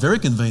Christian life very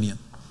convenient.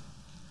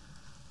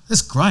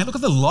 It's great. Look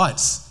at the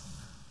lights.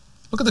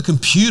 Look at the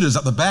computers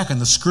up the back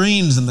and the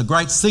screens and the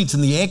great seats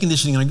and the air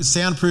conditioning and a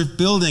soundproof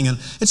building, and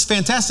it's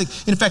fantastic.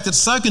 In fact, it's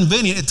so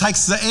convenient, it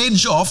takes the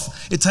edge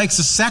off, it takes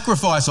the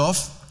sacrifice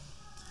off.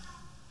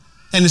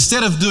 And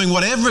instead of doing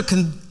whatever it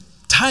can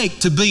take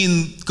to be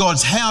in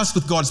God's house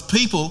with God's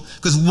people,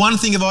 because one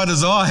thing have I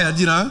desired,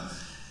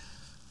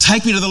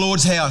 take me to the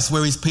Lord's house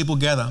where his people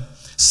gather.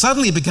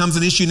 Suddenly it becomes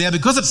an issue now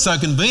because it's so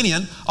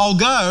convenient, I'll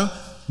go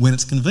when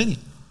it's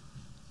convenient.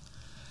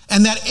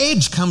 And that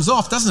edge comes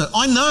off, doesn't it?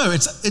 I know,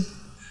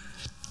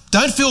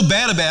 don't feel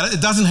bad about it,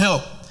 it doesn't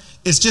help.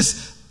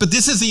 But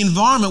this is the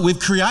environment we've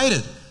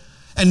created.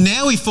 And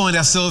now we find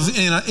ourselves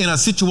in a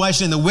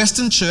situation in the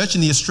Western church,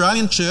 in the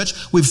Australian church,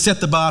 we've set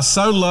the bar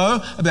so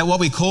low about what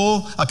we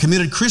call a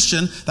committed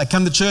Christian. They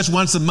come to church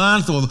once a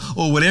month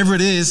or whatever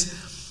it is.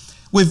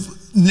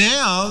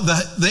 Now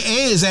the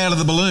air is out of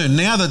the balloon.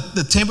 Now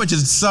the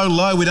temperature's so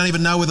low we don't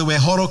even know whether we're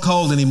hot or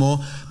cold anymore,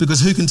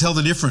 because who can tell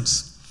the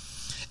difference?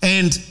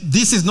 And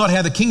this is not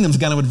how the kingdom's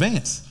going to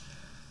advance.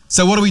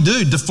 So what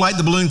do? Deflate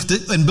the balloon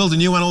and build a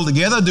new one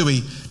altogether? Do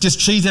we just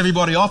cheese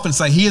everybody off and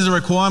say, here's a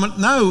requirement?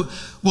 No,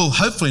 well,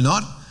 hopefully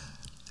not.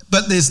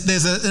 But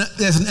there's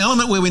an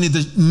element where we need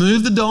to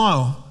move the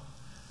dial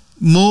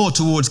more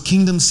towards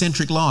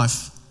kingdom-centric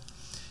life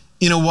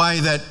in a way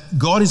that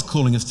God is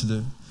calling us to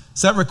do.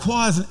 So it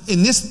requires,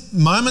 in this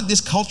moment,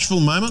 this cultural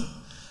moment,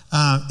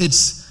 I'm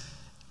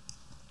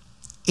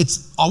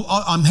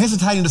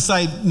hesitating to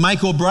say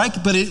make or break,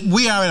 but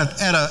we are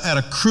at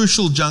a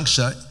crucial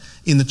juncture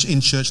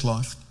in church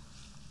life.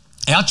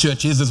 Our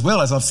church is as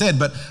well, as I've said,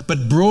 but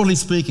broadly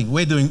speaking,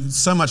 we're doing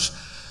so much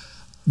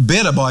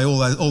better by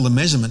all the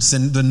measurements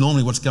than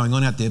normally what's going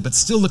on out there. But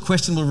still the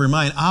question will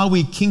remain, are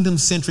we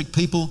kingdom-centric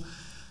people,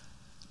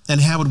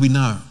 and how would we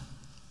know?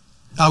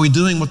 Are we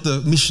doing what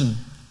the mission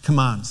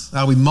commands?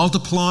 Are we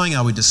multiplying?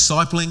 Are we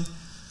discipling?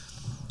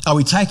 Are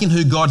we taking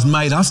who God's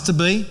made us to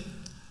be?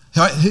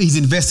 He's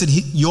invested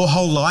your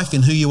whole life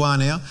in who you are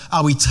now.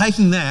 Are we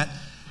taking that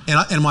and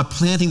am I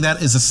planting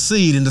that as a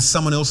seed into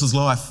someone else's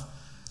life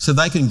so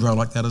they can grow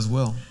like that as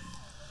well?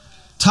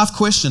 Tough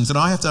questions, and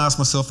I have to ask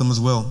myself them as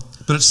well.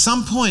 But at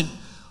some point,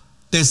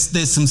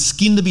 there's some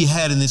skin to be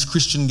had in this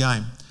Christian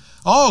game.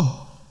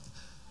 Oh,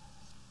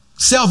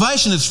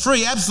 salvation is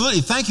free,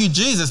 absolutely. Thank you,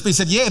 Jesus. But he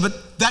said, yeah,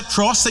 but that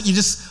cross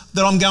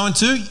that I'm going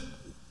to,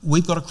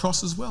 we've got a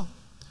cross as well.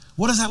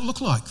 What does that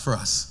look like for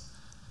us?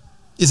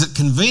 Is it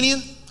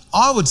convenient?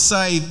 I would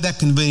say that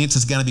convenience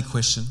is going to be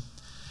questioned.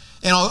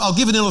 And I'll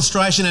give an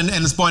illustration, and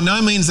it's by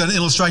no means an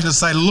illustration to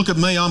say, look at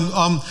me,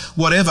 I'm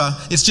whatever.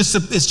 It's just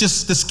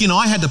the skin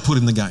I had to put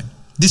in the game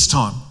this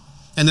time,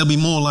 and there'll be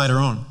more later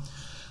on.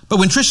 But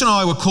when Trish and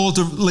I were called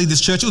to lead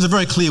this church, it was a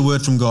very clear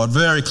word from God,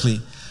 very clear.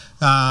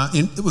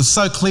 It was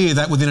so clear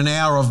that within an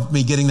hour of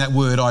me getting that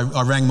word,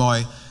 I rang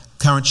my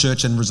current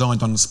church and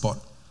resigned on the spot,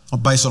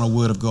 based on a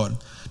word of God.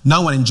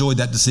 No one enjoyed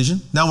that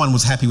decision. No one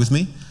was happy with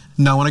me.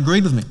 No one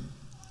agreed with me,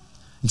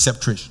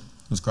 except Trish.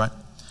 It was great.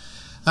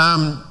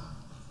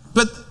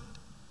 But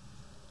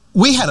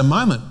we had a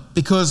moment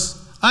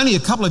because only a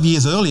couple of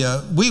years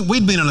earlier,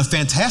 we'd been in a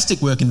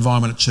fantastic work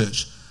environment at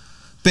church.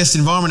 Best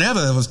environment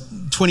ever. There was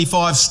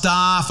 25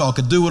 staff. I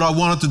could do what I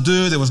wanted to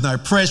do. There was no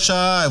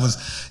pressure. It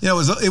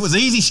was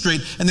easy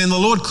street. And then the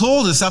Lord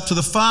called us up to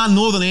the far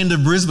northern end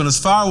of Brisbane, as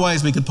far away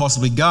as we could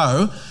possibly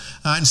go,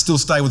 and still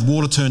stay with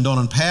water turned on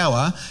and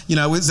power.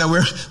 So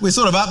we're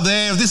sort of up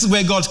there. This is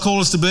where God's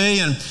called us to be.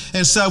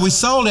 And so we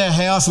sold our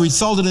house. We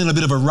sold it in a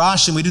bit of a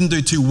rush, and we didn't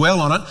do too well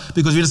on it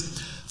because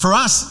for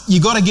us, you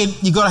got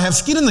to have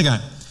skin in the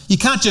game. You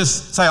can't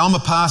just say, I'm a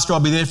pastor, I'll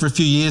be there for a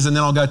few years and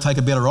then I'll go take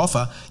a better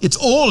offer. It's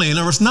all in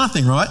or it's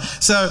nothing, right?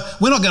 So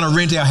we're not going to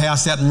rent our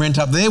house out and rent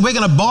up there. We're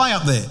going to buy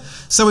up there.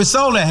 So we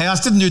sold our house,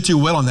 didn't do too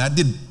well on that,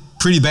 did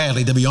pretty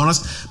badly to be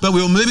honest, but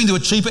we were moving to a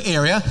cheaper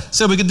area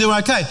so we could do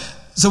okay.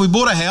 So we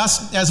bought a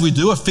house, as we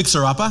do, a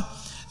fixer-upper,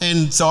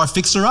 and so I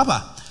fixed her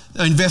upper.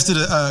 I invested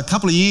a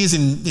couple of years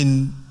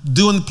in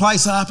doing the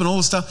place up and all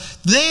the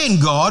stuff. Then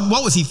God,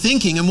 what was he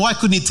thinking, and why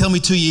couldn't he tell me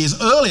 2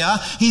 years earlier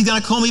he's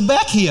going to call me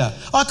back here?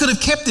 I could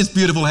have kept this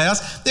beautiful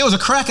house. There was a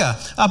cracker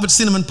up at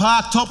Cinnamon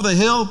Park, top of the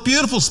hill,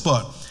 beautiful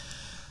spot.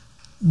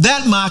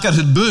 That market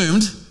had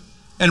boomed,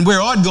 and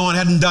where I'd gone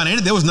hadn't done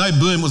anything. There was no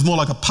boom, it was more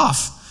like a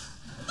puff.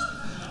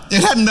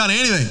 It hadn't done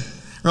anything,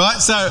 right?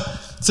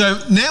 So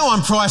now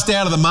I'm priced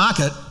out of the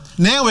market.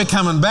 Now we're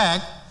coming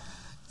back,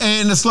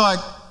 and it's like,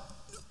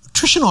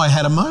 Trish and I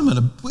had a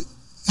moment.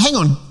 Hang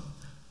on,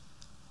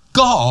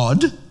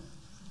 God,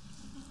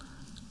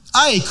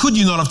 could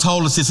you not have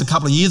told us this a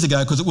couple of years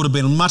ago because it would have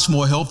been much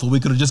more helpful. We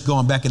could have just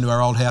gone back into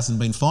our old house and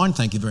been fine,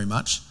 thank you very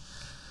much.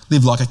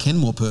 Live like a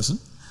Kenmore person.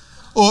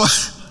 Or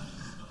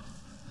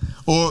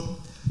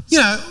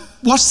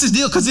what's the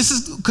deal?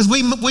 Because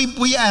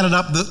we added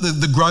up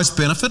the gross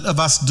benefit of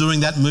us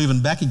doing that move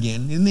and back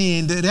again. In the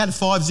end, it had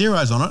 5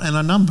 zeros on it and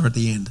a number at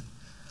the end.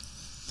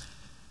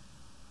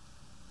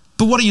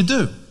 But what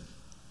do?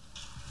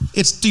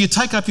 Do you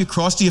take up your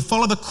cross? Do you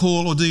follow the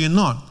call or do you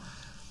not?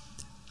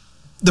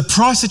 The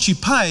price that you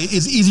pay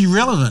is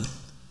irrelevant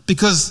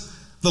because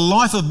the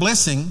life of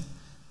blessing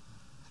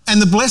and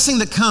the blessing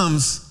that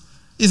comes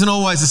isn't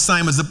always the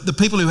same as the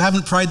people who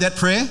haven't prayed that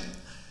prayer.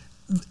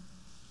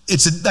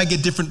 They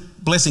get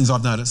different blessings,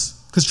 I've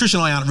noticed. Because Trish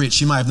and I aren't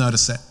rich, you may have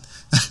noticed that.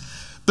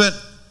 But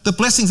the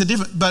blessings are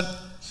different. But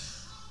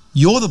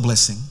you're the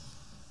blessing.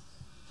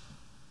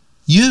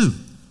 You.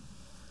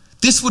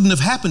 This wouldn't have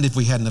happened if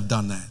we hadn't have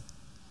done that.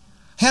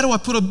 How do I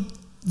put a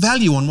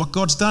value on what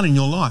God's done in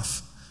your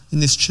life, in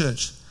this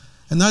church?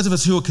 And those of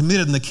us who are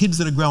committed and the kids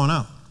that are growing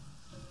up.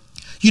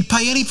 You'd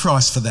pay any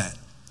price for that.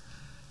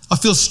 I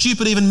feel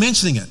stupid even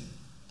mentioning it.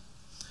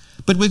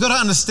 But we've got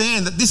to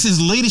understand that this is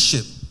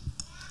leadership.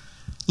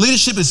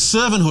 Leadership is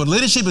servanthood.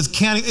 Leadership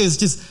is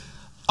just,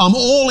 I'm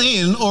all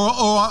in or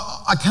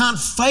I can't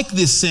fake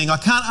this thing. I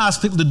can't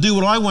ask people to do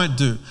what I won't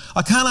do.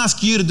 I can't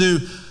ask you to do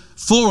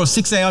 4 or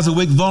 6 hours a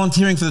week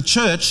volunteering for the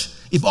church.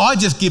 If I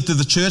just give to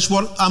the church,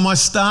 what are my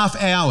staff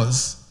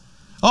hours?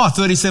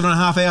 37 and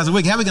a half hours a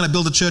week. How are we going to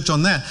build a church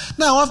on that?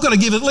 No, I've got to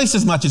give at least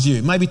as much as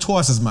you, maybe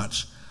twice as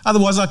much.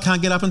 Otherwise, I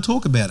can't get up and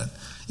talk about it.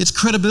 It's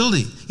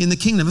credibility in the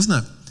kingdom,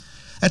 isn't it?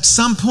 At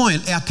some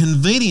point, our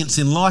convenience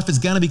in life is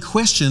going to be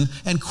questioned,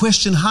 and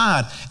questioned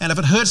hard. And if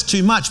it hurts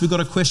too much, we've got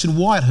to question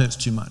why it hurts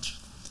too much.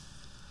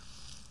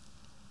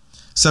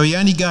 So he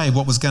only gave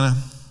what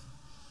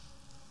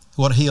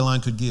he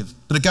alone could give.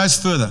 But it goes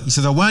further. He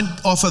says, I won't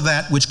offer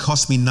that which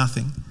costs me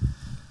nothing,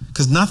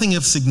 because nothing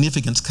of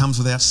significance comes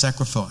without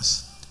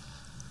sacrifice.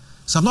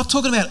 So I'm not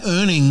talking about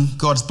earning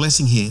God's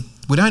blessing here.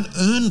 We don't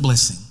earn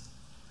blessing.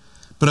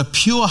 But a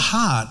pure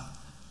heart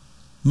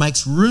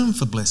makes room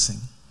for blessing.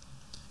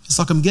 It's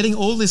like I'm getting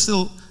all this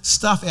little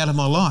stuff out of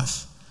my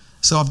life,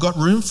 so I've got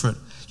room for it.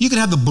 You can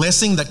have the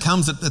blessing that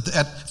comes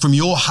from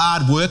your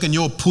hard work and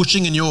your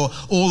pushing and your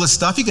all the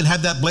stuff. You can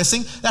have that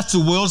blessing. That's the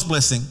world's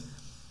blessing.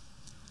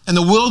 And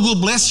the world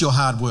will bless your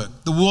hard work.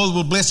 The world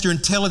will bless your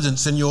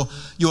intelligence and your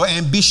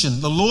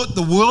ambition.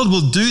 The world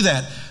will do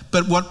that.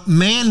 But what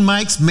man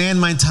makes, man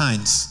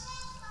maintains.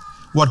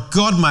 What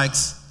God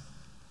makes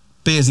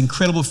bears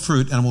incredible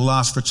fruit and will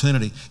last for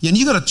eternity. And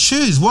you've got to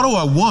choose, what do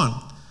I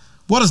want?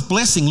 What does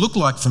blessing look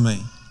like for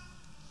me?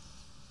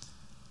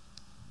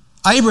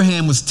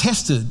 Abraham was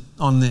tested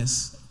on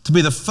this. To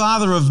be the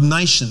father of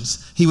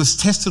nations, he was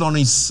tested on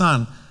his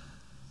son.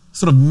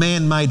 Sort of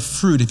man-made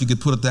fruit, if you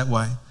could put it that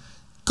way.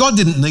 God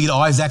didn't need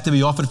Isaac to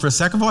be offered for a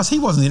sacrifice. He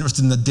wasn't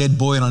interested in a dead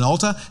boy on an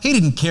altar. He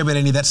didn't care about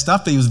any of that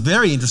stuff, but he was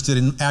very interested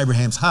in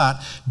Abraham's heart.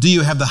 Do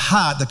you have the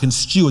heart that can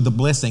steward the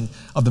blessing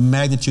of the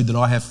magnitude that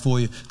I have for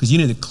you? Because you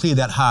need to clear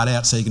that heart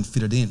out so you can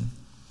fit it in.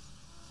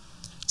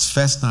 It's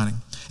fascinating.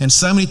 And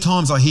so many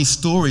times I hear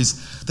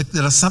stories that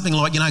are something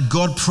like,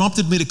 God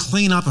prompted me to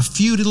clean up a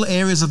few little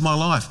areas of my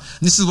life.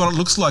 And this is what it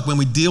looks like when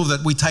we deal with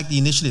it, we take the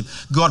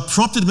initiative. God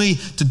prompted me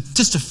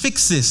to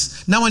fix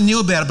this. No one knew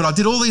about it, but I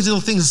did all these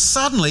little things.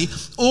 Suddenly,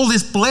 all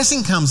this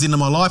blessing comes into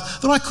my life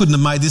that I couldn't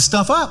have made this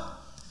stuff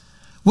up.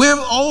 Where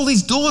all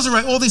these doors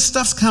are, all this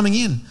stuff's coming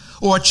in.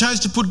 Or I chose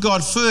to put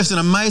God first and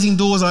amazing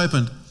doors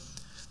opened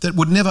that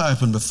would never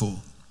open before.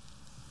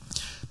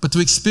 But to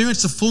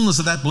experience the fullness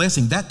of that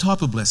blessing, that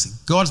type of blessing,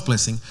 God's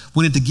blessing,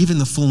 we need to give him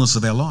the fullness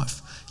of our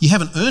life. You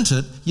haven't earned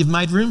it, you've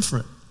made room for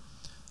it.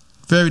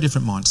 Very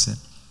different mindset.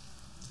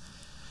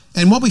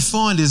 And what we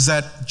find is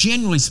that,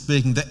 generally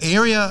speaking, the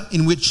area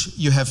in which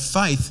you have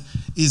faith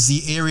is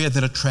the area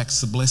that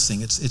attracts the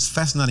blessing. It's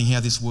fascinating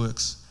how this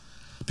works.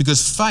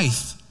 Because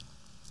faith,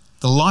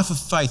 the life of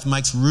faith,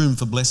 makes room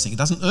for blessing. It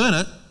doesn't earn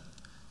it,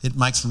 it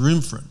makes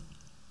room for it.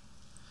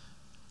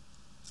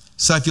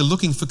 So if you're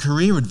looking for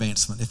career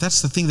advancement, if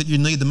that's the thing that you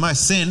need the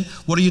most, then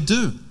what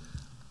do?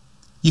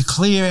 You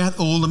clear out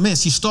all the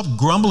mess. You stop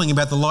grumbling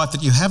about the life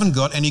that you haven't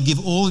got, and you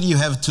give all that you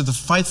have to the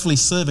faithfully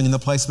serving in the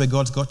place where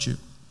God's got you.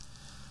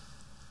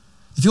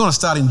 If you want to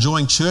start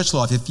enjoying church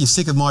life, if you're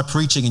sick of my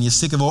preaching and you're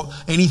sick of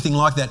anything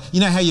like that, you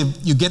know how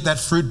you get that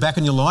fruit back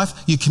in your life?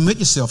 You commit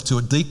yourself to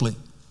it deeply.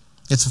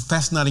 It's a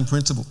fascinating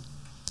principle.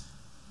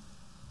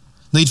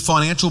 Need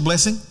financial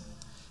blessing?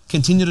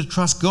 Continue to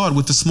trust God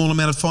with the small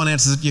amount of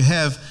finances that you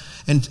have,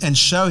 and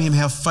show him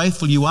how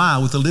faithful you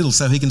are with a little,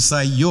 so he can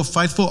say, you're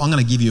faithful, I'm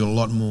going to give you a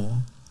lot more.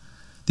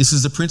 This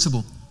is the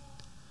principle.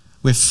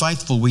 We're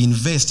faithful, we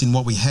invest in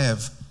what we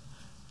have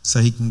so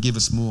he can give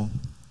us more.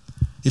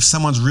 If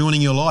someone's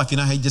ruining your life, you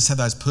know how you just have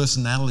those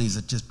personalities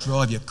that just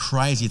drive you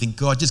crazy. You think,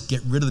 God, just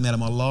get rid of them out of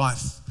my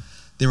life.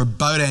 They're a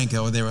boat anchor,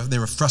 or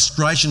they're a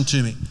frustration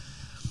to me.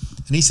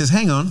 And he says,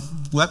 hang on,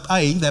 well,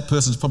 that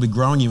person's probably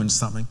growing you into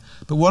something,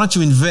 but why don't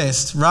you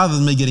invest, rather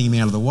than me getting him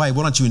out of the way,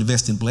 why don't you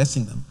invest in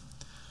blessing them?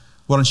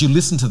 Why don't you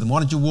listen to them? Why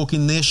don't you walk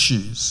in their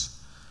shoes?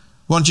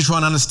 Why don't you try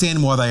and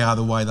understand why they are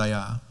the way they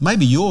are?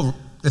 Maybe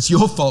it's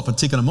your fault for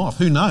ticking them off.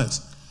 Who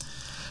knows?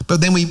 But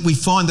then we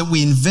find that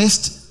we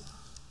invest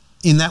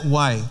in that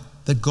way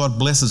that God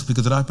blesses,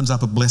 because it opens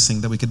up a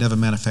blessing that we could never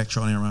manufacture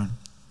on our own.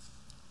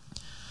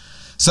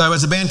 So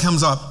as the band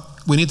comes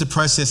up, we need to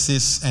process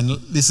this, and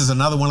this is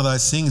another one of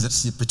those things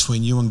that's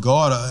between you and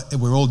God.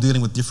 We're all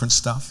dealing with different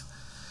stuff.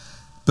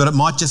 But it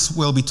might just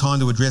well be time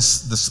to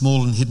address the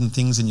small and hidden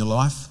things in your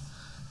life.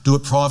 Do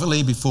it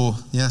privately before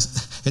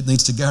it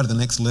needs to go to the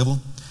next level.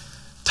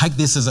 Take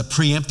this as a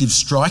preemptive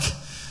strike.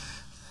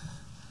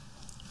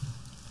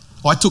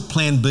 I took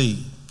plan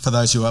B, for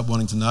those who are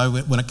wanting to know,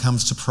 when it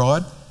comes to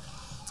pride.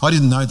 I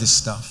didn't know this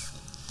stuff.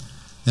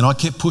 And I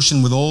kept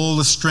pushing with all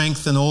the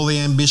strength and all the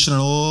ambition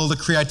and all the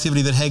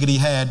creativity that Haggerty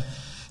had,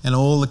 and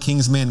all the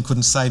king's men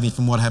couldn't save me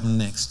from what happened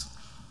next.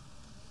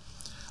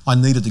 I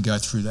needed to go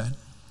through that.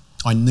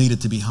 I needed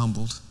to be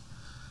humbled,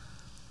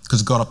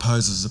 because God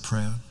opposes the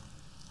proud.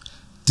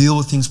 Deal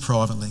with things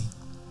privately.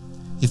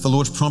 If the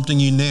Lord's prompting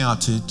you now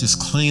to just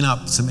clean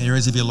up some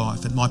areas of your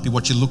life, it might be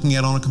what you're looking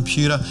at on a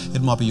computer,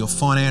 it might be your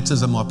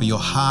finances, it might be your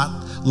heart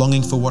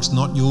longing for what's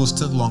not yours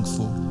to long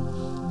for.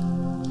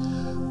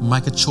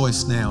 Make a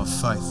choice now of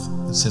faith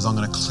that says, I'm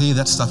going to clear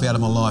that stuff out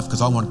of my life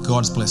because I want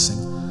God's blessing,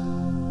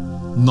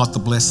 not the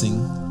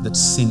blessing that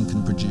sin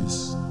can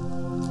produce.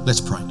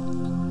 Let's pray.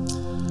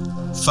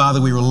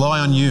 Father, we rely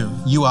on you.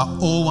 You are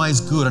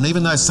always good. And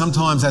even though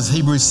sometimes, as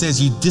Hebrews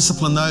says, you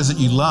discipline those that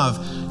you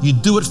love, you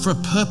do it for a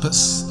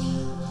purpose.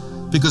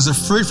 because the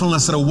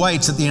fruitfulness that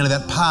awaits at the end of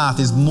that path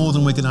is more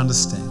than we can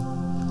understand.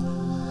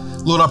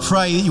 Lord, I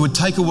pray that you would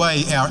take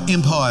away our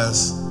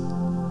empires,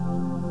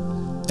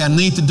 our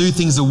need to do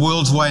things the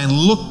world's way and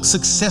look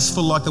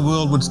successful like the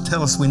world would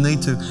tell us we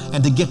need to,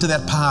 and to get to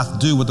that path,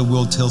 do what the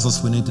world tells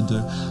us we need to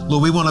do.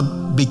 Lord, we want to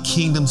be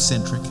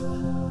kingdom-centric.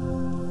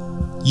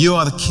 You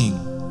are the King.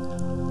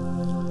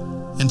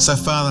 And so,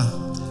 Father,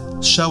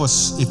 show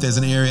us if there's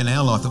an area in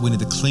our life that we need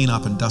to clean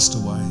up and dust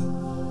away.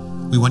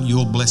 We want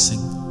your blessing.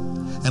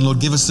 And Lord,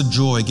 give us the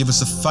joy, give us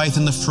the faith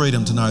and the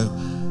freedom to know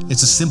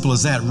it's as simple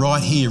as that,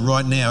 right here,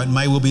 right now. It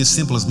may well be as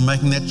simple as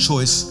making that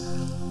choice.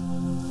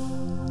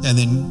 And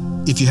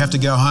then if you have to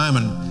go home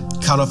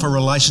and cut off a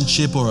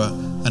relationship or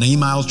an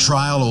email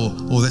trail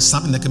or there's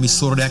something that can be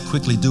sorted out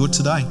quickly, do it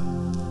today.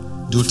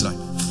 Do it today.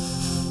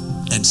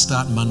 And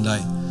start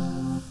Monday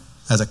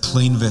as a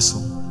clean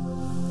vessel.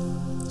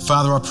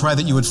 Father, I pray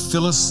that you would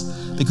fill us,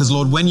 because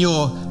Lord, when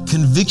your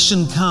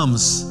conviction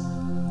comes,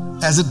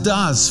 as it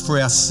does for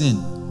our sin,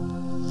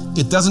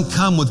 it doesn't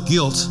come with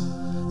guilt.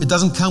 It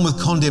doesn't come with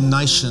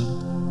condemnation,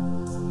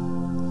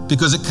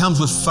 because it comes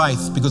with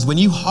faith. Because when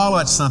you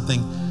highlight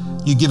something,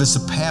 you give us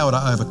the power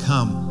to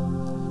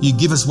overcome. You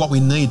give us what we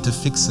need to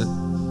fix it.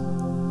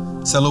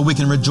 So Lord, we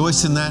can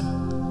rejoice in that,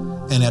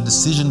 and our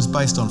decisions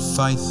based on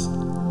faith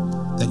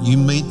that you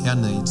meet our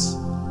needs.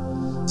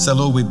 So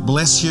Lord, we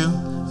bless you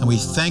and we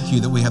thank you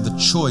that we have the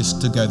choice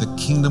to go the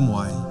kingdom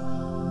way.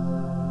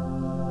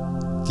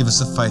 Give us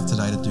the faith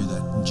today to do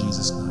that in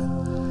Jesus'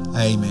 name.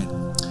 Amen.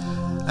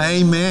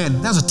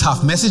 Amen. That was a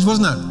tough message,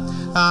 wasn't it?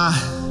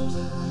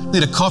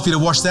 Need a coffee to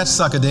wash that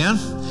sucker down.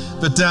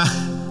 But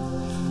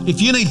if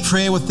you need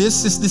prayer with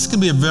this can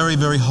be a very,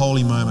 very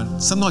holy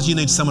moment. Sometimes you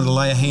need someone to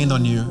lay a hand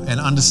on you and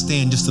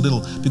understand just a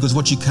little, because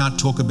what you can't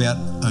talk about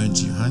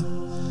owns you, hey?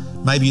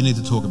 Maybe you need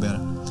to talk about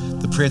it.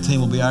 The prayer team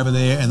will be over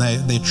there, and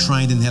they're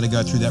trained in how to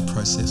go through that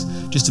process,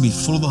 just to be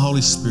full of the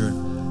Holy Spirit,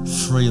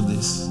 free of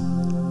this.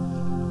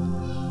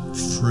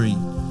 Free.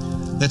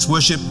 Let's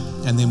worship,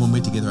 and then we'll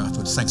meet together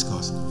afterwards. Thanks,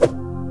 guys.